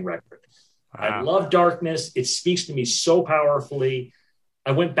Springsteen record. Wow. I love Darkness. It speaks to me so powerfully.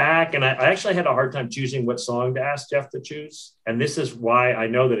 I went back and I actually had a hard time choosing what song to ask Jeff to choose. And this is why I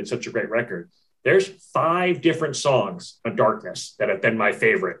know that it's such a great record. There's 5 different songs on Darkness that have been my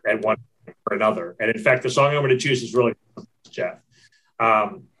favorite at one or another. And in fact, the song I'm going to choose is really Jeff.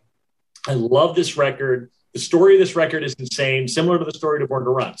 I love this record. The story of this record is insane, similar to the story to Born to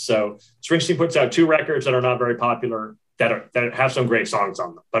Run. So Springsteen puts out 2 records that are not very popular, that have some great songs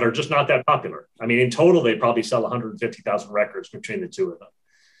on them, but are just not that popular. I mean, in total, they probably sell 150,000 records between the 2 of them.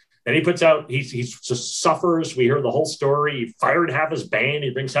 Then he puts out, he just suffers. We hear the whole story. He fired half his band. He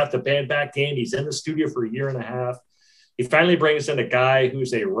brings half the band back in. He's in the studio for 1.5 years. He finally brings in a guy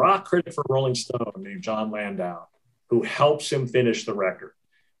who's a rock critic for Rolling Stone named Jon Landau, who helps him finish the record.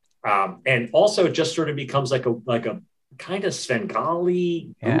 And also just sort of becomes like a kind of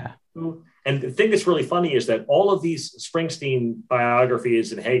Svengali. Yeah. And the thing that's really funny is that all of these Springsteen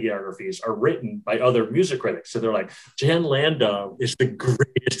biographies and hagiographies are written by other music critics. So they're like, Jon Landau is the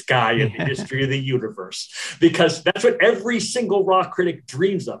greatest guy in the history of the universe, because that's what every single rock critic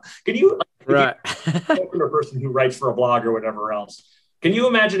dreams of. Can you, a person who writes for a blog or whatever else, can you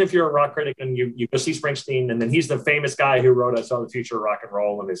imagine if you're a rock critic and you go see Springsteen, and then he's the famous guy who wrote I Saw the Future of Rock and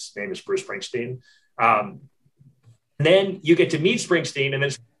Roll, and his name is Bruce Springsteen. And then you get to meet Springsteen, and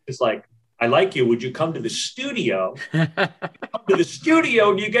it's like, I like you. Would you come to the studio? Come to the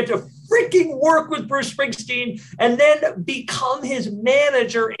studio, and you get to freaking work with Bruce Springsteen and then become his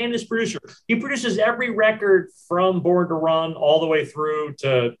manager and his producer. He produces every record from Born to Run all the way through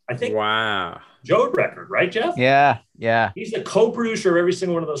to, I think, Jode record, right, Jeff? Yeah, yeah. He's the co-producer of every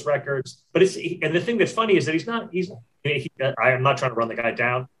single one of those records. But and the thing that's funny is that I'm not trying to run the guy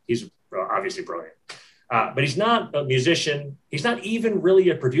down. He's obviously brilliant. But he's not a musician. He's not even really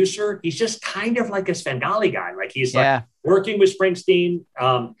a producer. He's just kind of like a Svengali guy. Like he's like working with Springsteen.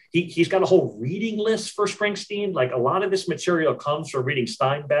 He's got a whole reading list for Springsteen. Like a lot of this material comes from reading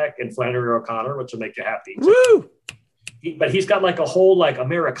Steinbeck and Flannery O'Connor, which will make you happy. Woo! But he's got like a whole like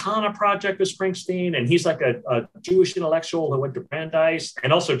Americana project with Springsteen. And he's like a Jewish intellectual who went to Brandeis,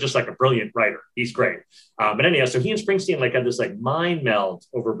 and also just like a brilliant writer. He's great. But anyhow, so he and Springsteen like had this like mind meld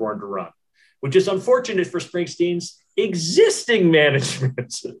over Born to Run, which is unfortunate for Springsteen's existing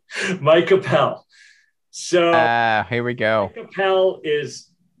management, Mike Appel. So here we go. Mike Appel is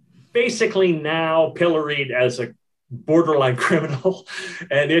basically now pilloried as a borderline criminal,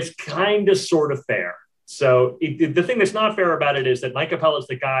 and it's kind of sort of fair. So the thing that's not fair about it is that Mike Appel is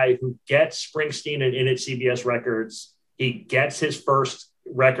the guy who gets Springsteen and in at CBS Records. He gets his first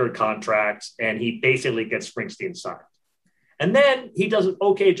record contract, and he basically gets Springsteen signed. And then he does an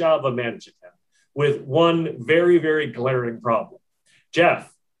okay job of managing him with one very, very glaring problem. Jeff,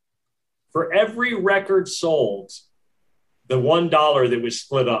 for every record sold, the $1 that was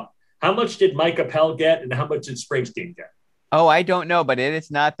split up, how much did Mike Appel get and how much did Springsteen get? Oh, I don't know, but it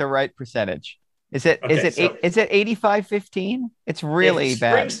is not the right percentage. Is it 85-15? It's really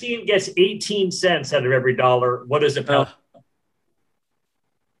bad. Springsteen gets 18 cents out of every dollar. What does Appel?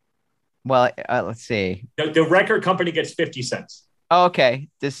 Well, let's see. The record company gets 50 cents. Oh, okay.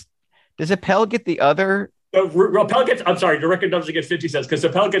 Does Appel get the other? Appel gets, I'm sorry, the record doesn't get 50 cents because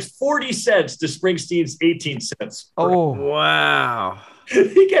Appel gets 40 cents to Springsteen's 18 cents. Oh, wow.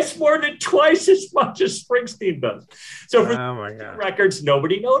 He gets more than twice as much as Springsteen does. So for records,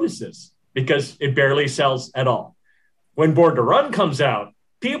 nobody notices because it barely sells at all. When Born to Run comes out,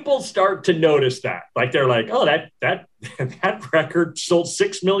 people start to notice that. Like they're like, oh, that record sold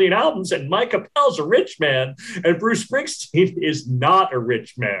 6 million albums, and Mike Appel's a rich man, and Bruce Springsteen is not a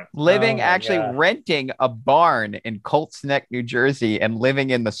rich man. Renting a barn in Colts Neck, New Jersey, and living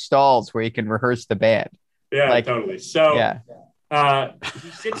in the stalls where he can rehearse the band. Yeah, totally. So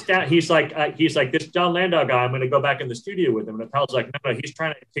he sits down. He's like, this John Landau guy, I'm going to go back in the studio with him. And Appel's like, no, he's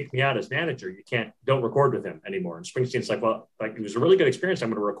trying to kick me out as manager. Don't record with him anymore. And Springsteen's like, well, it was a really good experience. I'm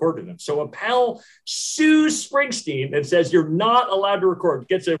going to record with him. So Appel sues Springsteen and says, you're not allowed to record,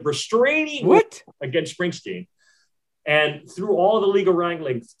 gets a restraining order against Springsteen. And through all the legal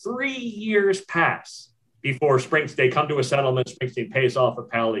wrangling, 3 years pass before they come to a settlement. Springsteen pays off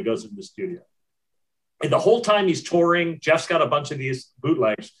Appel. He goes into the studio. And the whole time he's touring, Jeff's got a bunch of these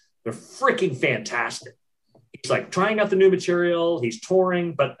bootlegs. They're freaking fantastic. He's like trying out the new material. He's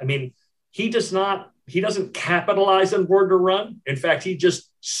touring, but I mean, he doesn't capitalize on Born to Run. In fact, he just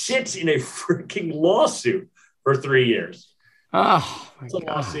sits in a freaking lawsuit for 3 years. Oh, my God.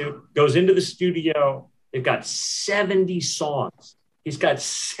 Lawsuit, goes into the studio. They've got 70 songs. He's got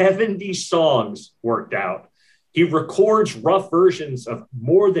 70 songs worked out. He records rough versions of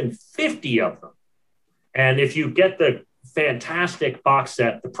more than 50 of them. And if you get the fantastic box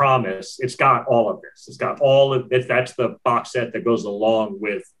set, The Promise, it's got all of this. It's got all of it. That's the box set that goes along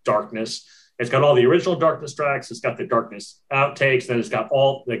with Darkness. It's got all the original Darkness tracks. It's got the Darkness outtakes. Then it's got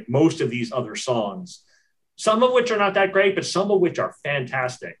most of these other songs, some of which are not that great, but some of which are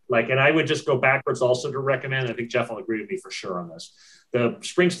fantastic. And I would just go backwards also to recommend, I think Jeff will agree with me for sure on this, the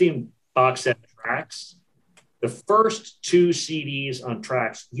Springsteen box set tracks. The first 2 CDs on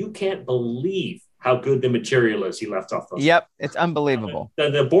tracks, you can't believe how good the material is he left off those. Yep, it's unbelievable.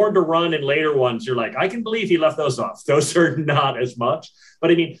 The Born to Run and later ones, you're like, I can believe he left those off. Those are not as much.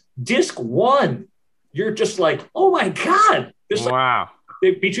 But I mean, disc 1, you're just like, oh my God. Wow.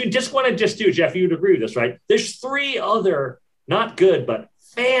 Between disc 1 and disc 2, Jeff, you would agree with this, right? There's 3 other, not good, but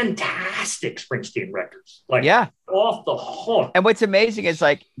fantastic Springsteen records. Off the hook. And what's amazing is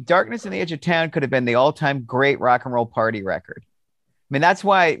Darkness on the Edge of Town could have been the all-time great rock and roll party record. I mean, that's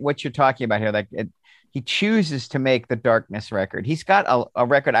why what you're talking about here, he chooses to make the Darkness record. He's got a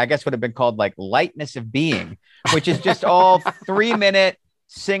record, I guess would have been called Lightness of Being, which is just all 3-minute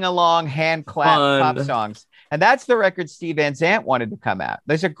sing-along, hand clap pop songs. And that's the record Steve Van Zandt wanted to come out.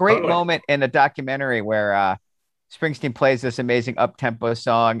 There's a great moment in a documentary where Springsteen plays this amazing up-tempo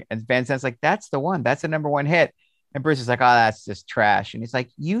song, and Van Zandt's like, that's the one. That's the number 1 hit. And Bruce is like, oh, that's just trash. And he's like,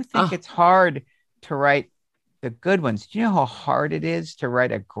 you think it's hard to write the good ones? Do you know how hard it is to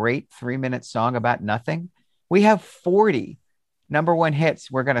write a great 3-minute song about nothing? We have 40 number 1 hits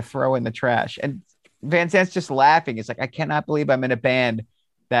we're going to throw in the trash. And Van Zandt's just laughing. It's like, I cannot believe I'm in a band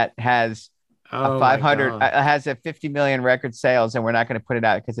that has a 500, has a 50 million record sales, and we're not going to put it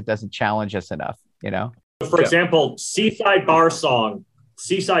out because it doesn't challenge us enough, For example, Seaside Bar Song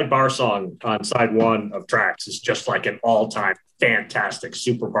on side 1 of tracks is just like an all-time fantastic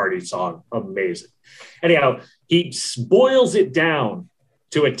super party song. Amazing. Anyhow, he boils it down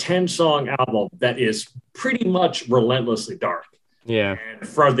to a 10-song album that is pretty much relentlessly dark. Yeah. And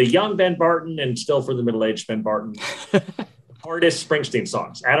for the young Ben Barton and still for the middle-aged Ben Barton, hardest Springsteen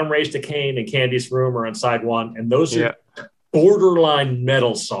songs. Adam Raised a Cain and Candy's Room are on side 1. And those are borderline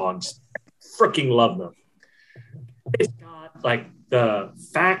metal songs. Freaking love them. It's got the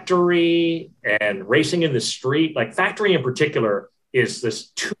Factory and Racing in the Street, Factory in particular, is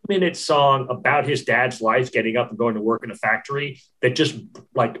this 2-minute song about his dad's life, getting up and going to work in a factory that just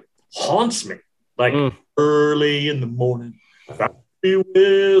like haunts me. Like early in the morning, factory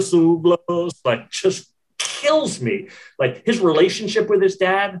whistle blows, like just kills me. Like his relationship with his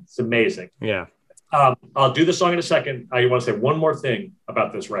dad, it's amazing. Yeah. I'll do the song in a second. I want to say one more thing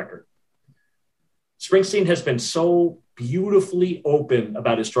about this record. Springsteen has been so beautifully open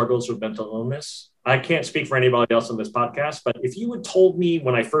about his struggles with mental illness. I can't speak for anybody else on this podcast, but if you had told me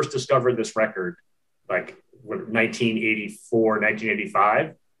when I first discovered this record, like 1984,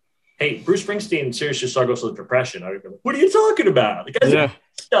 1985, hey, Bruce Springsteen seriously struggles with depression, I would go, what are you talking about? The guy's a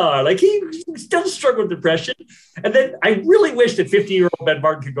star. Like he doesn't struggle with depression. And then I really wish that 50-year-old Ben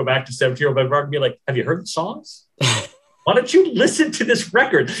Barton could go back to 70-year-old Ben Barton and be like, have you heard the songs? Why don't you listen to this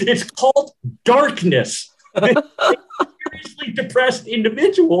record? It's called Darkness. Seriously depressed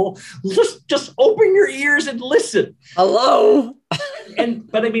individual, just open your ears and listen. Hello.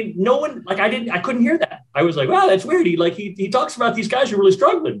 But I mean, no one, like I couldn't hear that. I was like, wow, that's weird. He talks about these guys who are really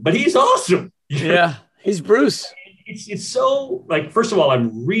struggling, but he's awesome. Yeah, he's Bruce. It's so, like, first of all,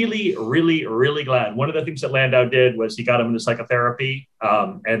 I'm really, really, really glad. One of the things that Landau did was he got him into psychotherapy.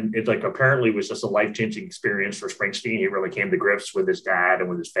 And it like apparently was just a life-changing experience for Springsteen. He really came to grips with his dad and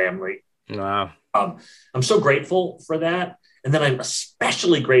with his family. Wow. I'm so grateful for that. And then I'm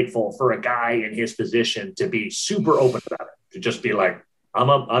especially grateful for a guy in his position to be super open about it, to just be like, I'm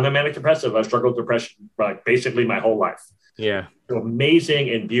a manic depressive. I've struggled with depression like basically my whole life. Yeah. So amazing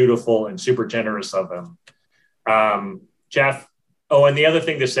and beautiful and super generous of him. Jeff. Oh, and the other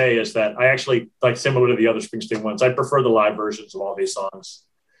thing to say is that I actually, like, similar to the other Springsteen ones, I prefer the live versions of all these songs.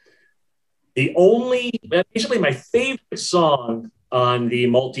 Basically my favorite song on the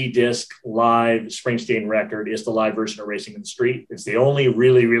multi-disc live Springsteen record is the live version of Racing in the Street. It's the only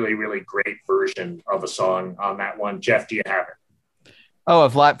really, really, really great version of a song on that one. Jeff, do you have it? Oh,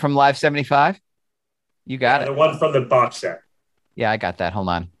 from Live 75? You got it. The one from the box set. Yeah, I got that. Hold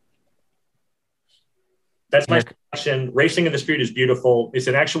on. That's my selection. Racing in the Street is beautiful. It's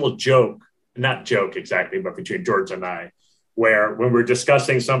an actual joke, not joke exactly, but between George and I, where when we're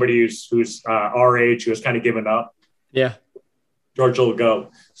discussing somebody who's our age, who has kind of given up. Yeah. George will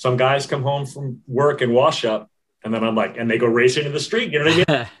go, some guys come home from work and wash up. And then I'm like, and they go racing in the street. You know what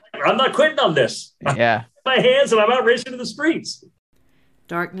I mean? I'm not quitting on this. Yeah. My hands and I'm out racing in the streets.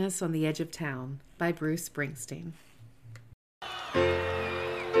 Darkness on the Edge of Town by Bruce Springsteen.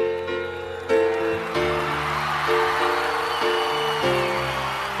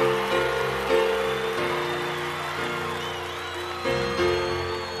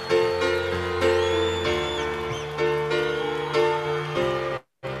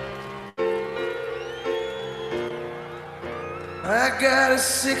 I got a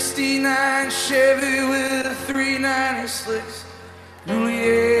 69 Chevy with 390 slicks,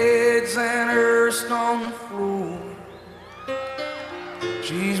 Juliet's and Hearst on the floor.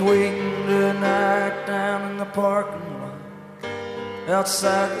 She's waiting tonight down in the parking lot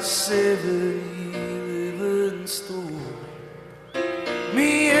outside the 7-Eleven store.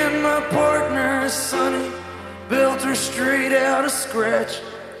 Me and my partner, Sonny, built her straight out of scratch,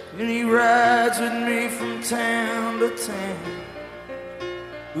 and he rides with me from town to town.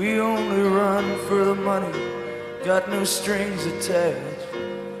 We only run for the money, got no strings attached.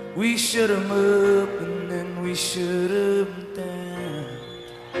 We shut 'em up and then we shut 'em down.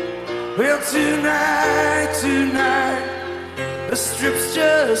 Well, tonight, the strip's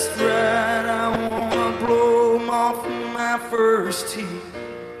just right. I wanna blow 'em off in my first heat.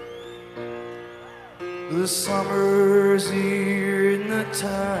 The summer's here and the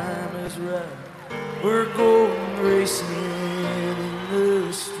time is right. We're going racing in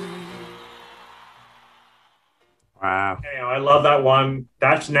the street. Wow. Hey, I love that one.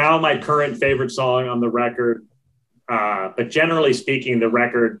 That's now my current favorite song on the record. But generally speaking, the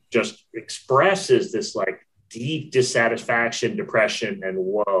record just expresses this like deep dissatisfaction, depression, and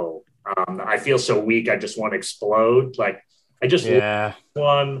woe. I feel so weak. I just want to explode. Like I just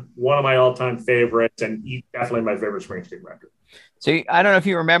one of my all-time favorites, and definitely my favorite Springsteen record. So I don't know if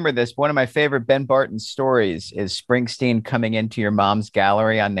you remember this. One of my favorite Ben Barton stories is Springsteen coming into your mom's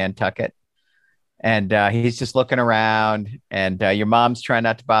gallery on Nantucket. And he's just looking around, and your mom's trying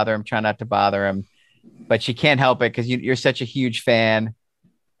not to bother him, but she can't help it because you're such a huge fan.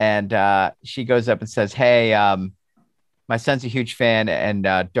 And she goes up and says, hey, my son's a huge fan, and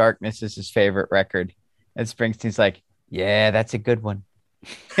Darkness is his favorite record. And Springsteen's like, yeah, that's a good one.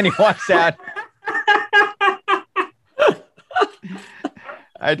 And he walks out.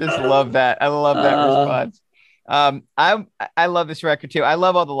 I just love that. I love that response. I love this record too. I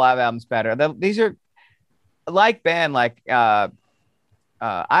love all the live albums better. These are like Ben, like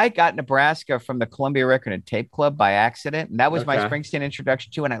I got Nebraska from the Columbia Record and Tape Club by accident, and that was my Springsteen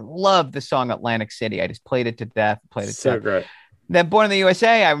introduction to. And I loved the song Atlantic City. I just played it to death. So great. Then Born in the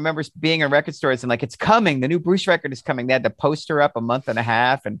USA, I remember being in record stores and like, it's coming. The new Bruce record is coming. They had the poster up a month and a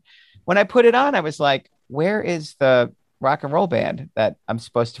half, and when I put it on, I was like, where is the rock and roll band that I'm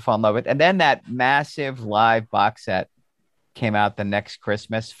supposed to fall in love with? And then that massive live box set came out the next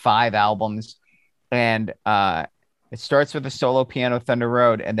Christmas, 5 albums, and it starts with a solo piano, Thunder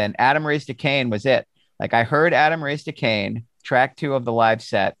Road, and then Adam Raised a Cain was it. Like, I heard Adam Raised a Cain, track 2 of the live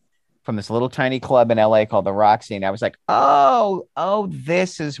set from this little tiny club in LA called the Roxy, and I was like, oh,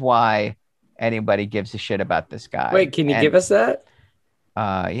 this is why anybody gives a shit about this guy. Wait, can you give us that?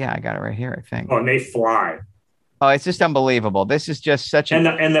 Yeah, I got it right here, I think. Oh, and they fly. Oh, it's just unbelievable. This is just such and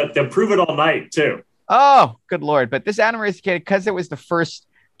the Prove It All Night too. Oh, good Lord. But this Adam Raised a Cain, because it was the first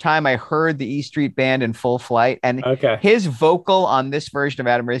time I heard the E Street Band in full flight, and his vocal on this version of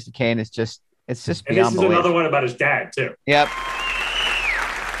Adam Raised a Cain is just, it's just beyond belief. And this is another one about his dad too. Yep.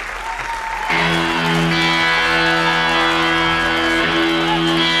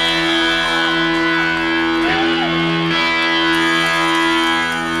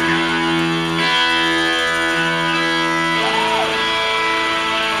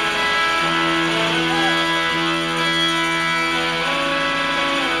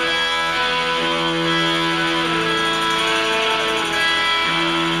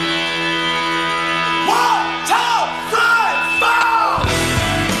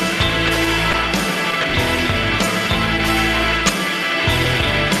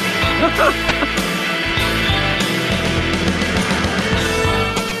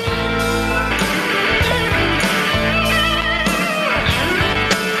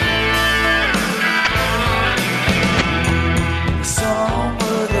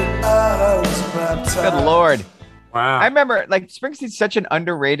 Good Lord. Wow. I remember, like, Springsteen's such an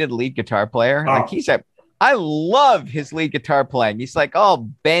underrated lead guitar player. Like, I love his lead guitar playing. He's like all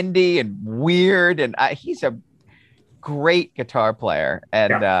bendy and weird, and he's a great guitar player.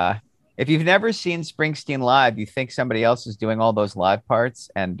 And if you've never seen Springsteen live, you think somebody else is doing all those live parts,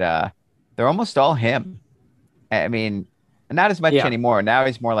 and they're almost all him. I mean, not as much anymore. Now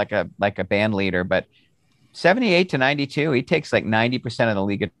he's more like a band leader, but 78 to 92, he takes like 90% of the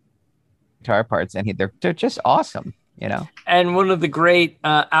lead guitar parts, and they're just awesome, you know. And one of the great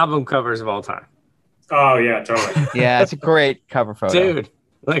album covers of all time. Oh yeah, totally. Yeah, it's a great cover photo, dude.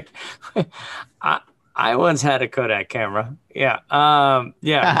 Like, I once had a Kodak camera. Yeah,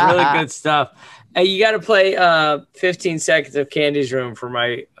 really good stuff. You got to play 15 seconds of Candy's Room for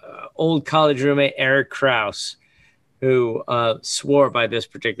my old college roommate Eric Krause, who swore by this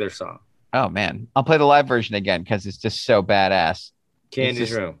particular song. Oh man, I'll play the live version again because it's just so badass.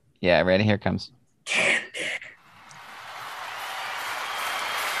 Candy's Room. Yeah, ready? Here it comes. Candy.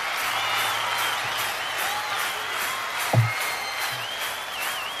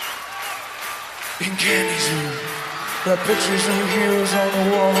 In Candy's room, got pictures of heroes on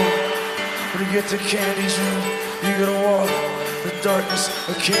the wall. When you get to Candy's room, you gotta walk the darkness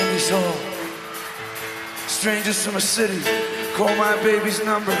of Candy's hall. Strangers from a city call my baby's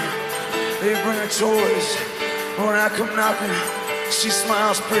number. They bring her toys. When I come knocking, she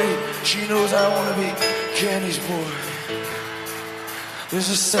smiles pretty. She knows I wanna be Candy's boy. There's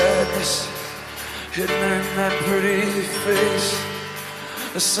a sadness hidden in that pretty face,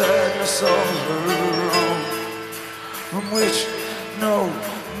 a sadness all her own, from which no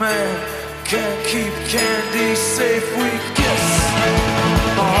man can keep Candy safe. We kiss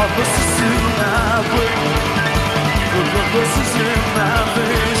our buses in my brain, the buses in my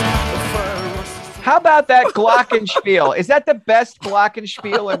veins. How about that Glockenspiel? Is that the best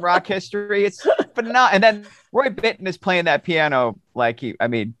Glockenspiel in rock history? It's phenomenal. And then Roy Bittan is playing that piano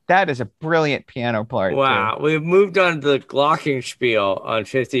that is a brilliant piano part. Wow. Too. We've moved on to the Glockenspiel on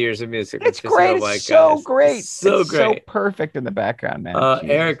 50 Years of Music. It's great. It's so great. It's so great. So perfect in the background, man.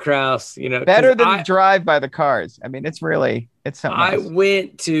 Eric Krause, better than Drive by the Cars. I mean, it's something I else.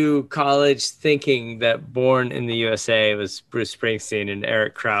 went to college thinking that Born in the USA was Bruce Springsteen, and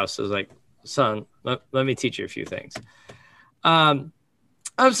Eric Krause was like, son, let me teach you a few things. I'm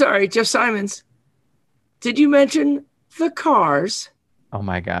sorry, Jeff Simons. Did you mention the Cars? Oh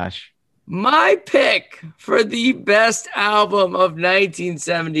my gosh. My pick for the best album of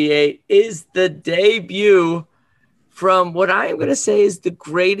 1978 is the debut from what I am going to say is the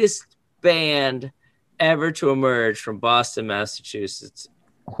greatest band ever to emerge from Boston, Massachusetts.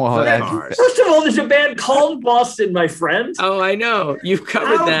 Well, first of all, there's a band called Boston, my friend. Oh, I know. You've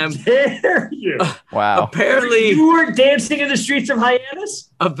covered them. How dare you? Wow. Apparently, you were dancing in the streets of Hyannis?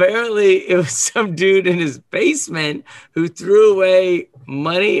 Apparently, it was some dude in his basement who threw away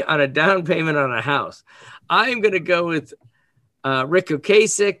money on a down payment on a house. I'm going to go with Rick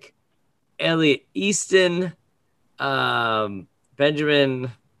Ocasek, Elliot Easton,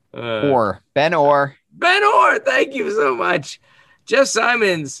 Benjamin Ben Orr. Ben Orr, thank you so much. Jeff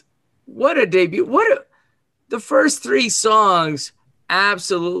Simons, what a debut. The first 3 songs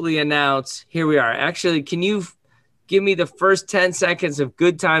absolutely announce here we are. Actually, can you give me the first 10 seconds of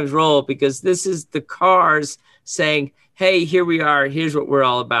Good Times Roll? Because this is the Cars saying, hey, here we are. Here's what we're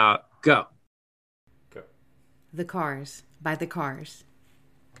all about. Go. The Cars by The Cars.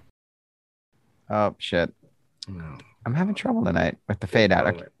 Oh, shit. No. I'm having trouble tonight with the fade out.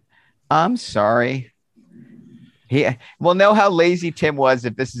 Okay. I'm sorry. We'll know how lazy Tim was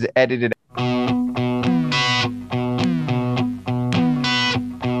if this is edited.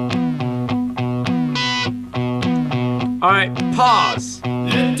 All right, pause.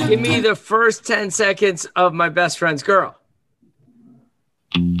 Give me the first 10 seconds of My Best Friend's Girl.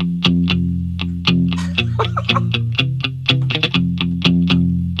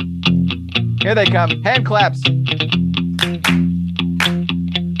 Here they come. Hand claps.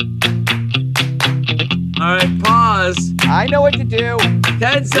 All right, pause. I know what to do.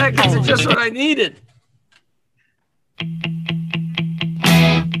 10 seconds is just what I needed.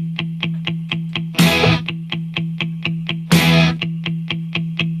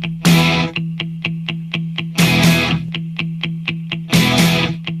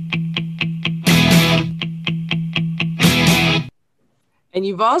 And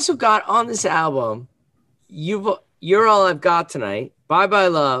you've also got on this album, You're All I've Got Tonight, Bye Bye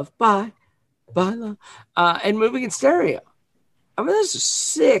Love, Bye Love, and Moving in Stereo. I mean, those are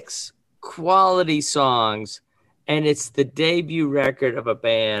 6 quality songs, and it's the debut record of a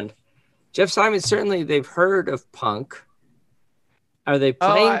band. Jeff Simon, certainly they've heard of punk. Are they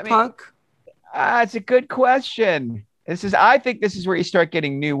playing punk? It's a good question. I think this is where you start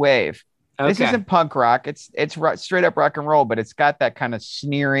getting new wave. Okay. This isn't punk rock. It's straight up rock and roll, but it's got that kind of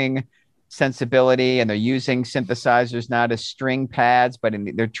sneering sensibility, and they're using synthesizers not as string pads, but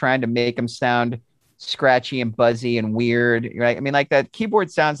they're trying to make them sound scratchy and buzzy and weird. Right? I mean, like that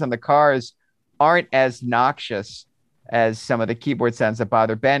keyboard sounds on the Cars aren't as noxious as some of the keyboard sounds that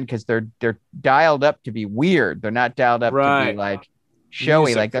bother Ben, because they're dialed up to be weird. They're not dialed up to be like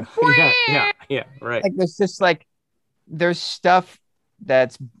showy, like that. Yeah, right. Like there's just like there's stuff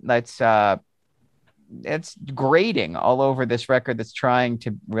that's it's grating all over this record that's trying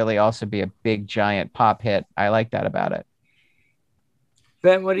to really also be a big giant pop hit. I like that about it.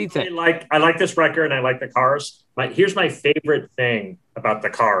 Ben, what do you think? I like this record, and I like the Cars. Here's my favorite thing about the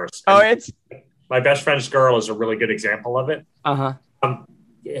Cars. It's My Best Friend's Girl is a really good example of it.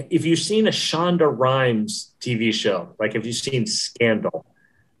 If you've seen a Shonda Rhimes TV show, like if you've seen Scandal,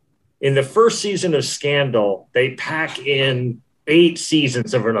 in the first season of Scandal, they pack in 8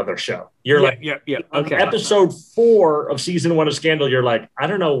 seasons of another show. Okay. Episode 4 of season 1 of Scandal, you're like, I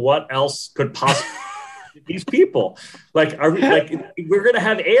don't know what else could possibly these people. Like, are we we're gonna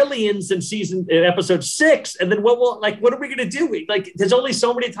have aliens in episode 6, and then what are we gonna do? Like, there's only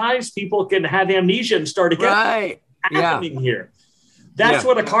so many times people can have amnesia and start again. Happening here. That's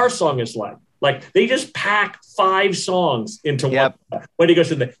what a car song is like. Like, they just pack 5 songs into one. When he goes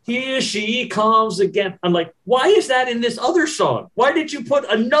to the "Here She Comes Again," I'm like, why is that in this other song? Why did you put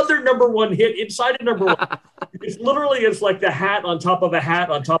another #1 hit inside a #1? It's like the hat on top of a hat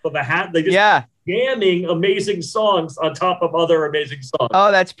on top of a hat. They just jamming amazing songs on top of other amazing songs.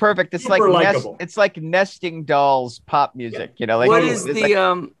 Oh, that's perfect. It's super like likable. It's like nesting dolls pop music. You know, like what is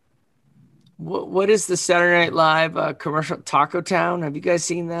the what is the Saturday Night Live commercial? Taco Town. Have you guys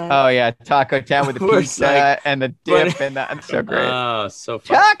seen that? Oh yeah, Taco Town with the pizza and the dip, and that's so great. Oh, so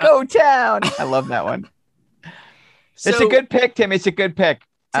fun. Taco Town. I love that one. It's a good pick, Tim. It's a good pick.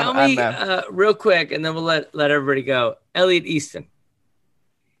 Tell me real quick, and then we'll let everybody go. Elliot Easton.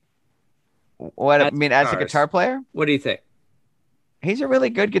 What I mean, as a guitar player, what do you think? He's a really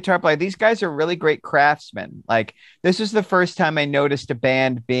good guitar player. These guys are really great craftsmen. Like, this is the first time I noticed a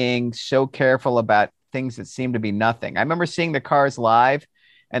band being so careful about things that seem to be nothing. I remember seeing the Cars live,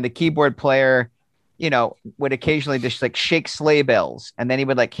 and the keyboard player, would occasionally just like shake sleigh bells, and then he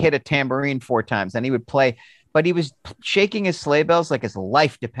would like hit a tambourine 4 times, and he would play, but he was shaking his sleigh bells like his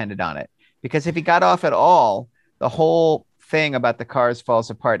life depended on it. Because if he got off at all, the whole thing about the Cars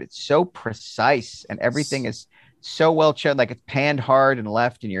falls apart. It's so precise, and everything is so well chosen, like it's panned hard and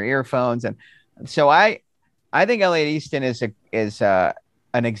left in your earphones. And so I think Elliot Easton is an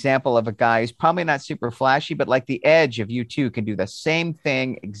example of a guy who's probably not super flashy, but like the Edge of U2 can do the same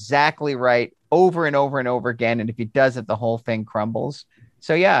thing exactly right over and over and over again. And if he does it, the whole thing crumbles.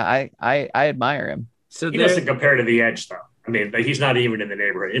 So yeah, I admire him. So he doesn't compare to the Edge though. I mean, he's not even in the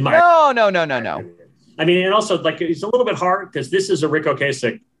neighborhood. In my No. I mean, and also like it's a little bit hard because this is a Ric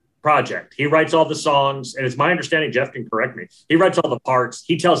Ocasek project. He writes all the songs, and it's my understanding, Jeff can correct me, he writes all the parts.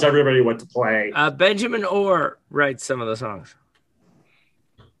 He tells everybody what to play. Benjamin Orr writes some of the songs.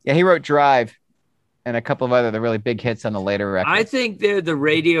 Yeah, he wrote Drive and a couple of the really big hits on the later records. I think they're the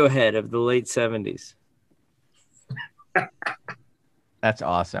Radiohead of the late 70s. That's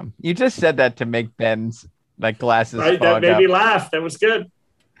awesome. You just said that to make Ben's glasses Right, that made me laugh. That was good.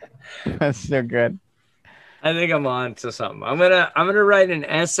 That's so good. I think I'm on to something. I'm gonna write an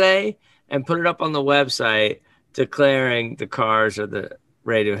essay and put it up on the website declaring the Cars are the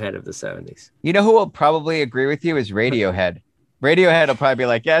Radiohead of the 70s. You know who will probably agree with you is Radiohead. Radiohead will probably be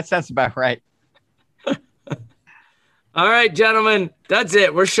like, yeah, that sounds about right. All right, gentlemen, that's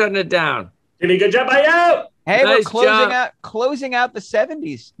it. We're shutting it down. Good job by you. Hey, Nice we're closing out the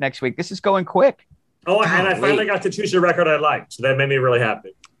 70s next week. This is going quick. Oh, and I finally got to choose a record I liked, so that made me really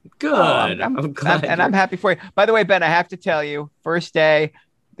happy. Good. I'm glad. I'm happy for you. By the way, Ben, I have to tell you, first day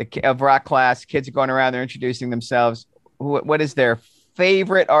of rock class, kids are going around, they're introducing themselves. What is their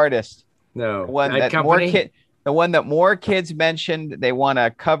favorite artist? No. The one that more kids mentioned they want to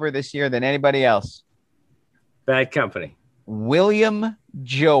cover this year than anybody else. Bad Company. William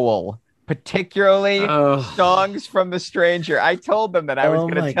Joel. Particularly songs from The Stranger. I told them that I was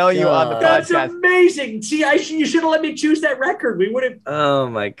going to tell you on the podcast. That's amazing. See, you should have let me choose that record. We would have. Oh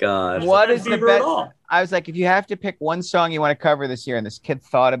my God. What is the best? I was like, if you have to pick one song you want to cover this year, and this kid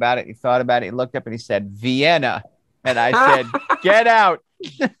thought about it. He looked up and he said, Vienna. And I said, get out.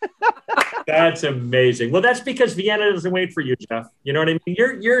 That's amazing. Well, that's because Vienna doesn't wait for you, Jeff. You know what I mean?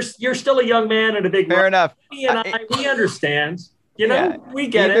 You're still a young man and a big. Fair enough. Me and we understand. You know, we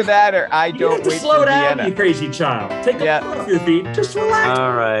get either it. that or I you don't have to wait slow for down, Vienna. you crazy child. Take a look off your feet. Just relax.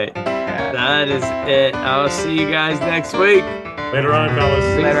 All right. That is it. I'll see you guys next week. Later on, fellas.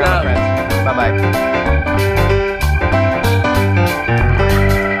 Later on, friends. Bye-bye.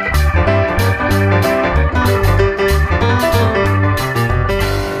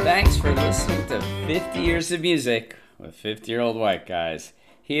 Thanks for listening to 50 Years of Music with 50-Year-Old White Guys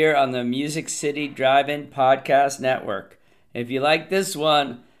here on the Music City Drive-In Podcast Network. If you like this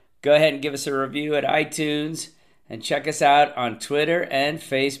one, go ahead and give us a review at iTunes and check us out on Twitter and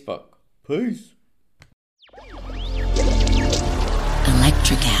Facebook. Peace.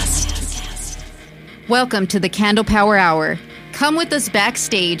 Electricast. Welcome to the Candle Power Hour. Come with us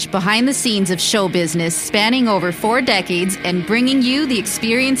backstage behind the scenes of show business spanning over 4 decades and bringing you the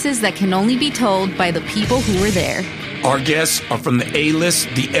experiences that can only be told by the people who were there. Our guests are from the A-list,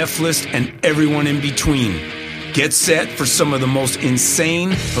 the F-list, and everyone in between. Get set for some of the most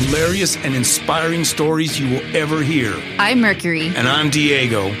insane, hilarious, and inspiring stories you will ever hear. I'm Mercury. And I'm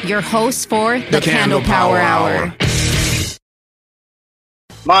Diego. Your host for the Candle Power Hour.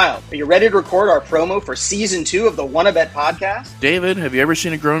 Miles, are you ready to record our promo for Season 2 of the Wannabet podcast? David, have you ever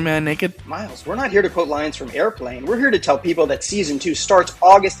seen a grown man naked? Miles, we're not here to quote lines from Airplane. We're here to tell people that Season 2 starts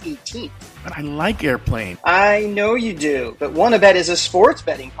August 18th. But I like Airplane. I know you do, but Wannabet is a sports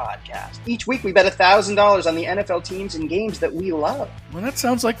betting podcast. Each week we bet $1,000 on the NFL teams and games that we love. Well, that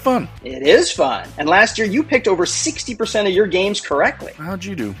sounds like fun. It is fun. And last year you picked over 60% of your games correctly. How'd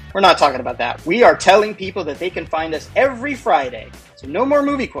you do? We're not talking about that. We are telling people that they can find us every Friday. So no more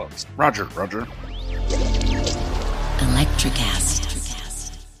movie quotes. Roger. Electricast.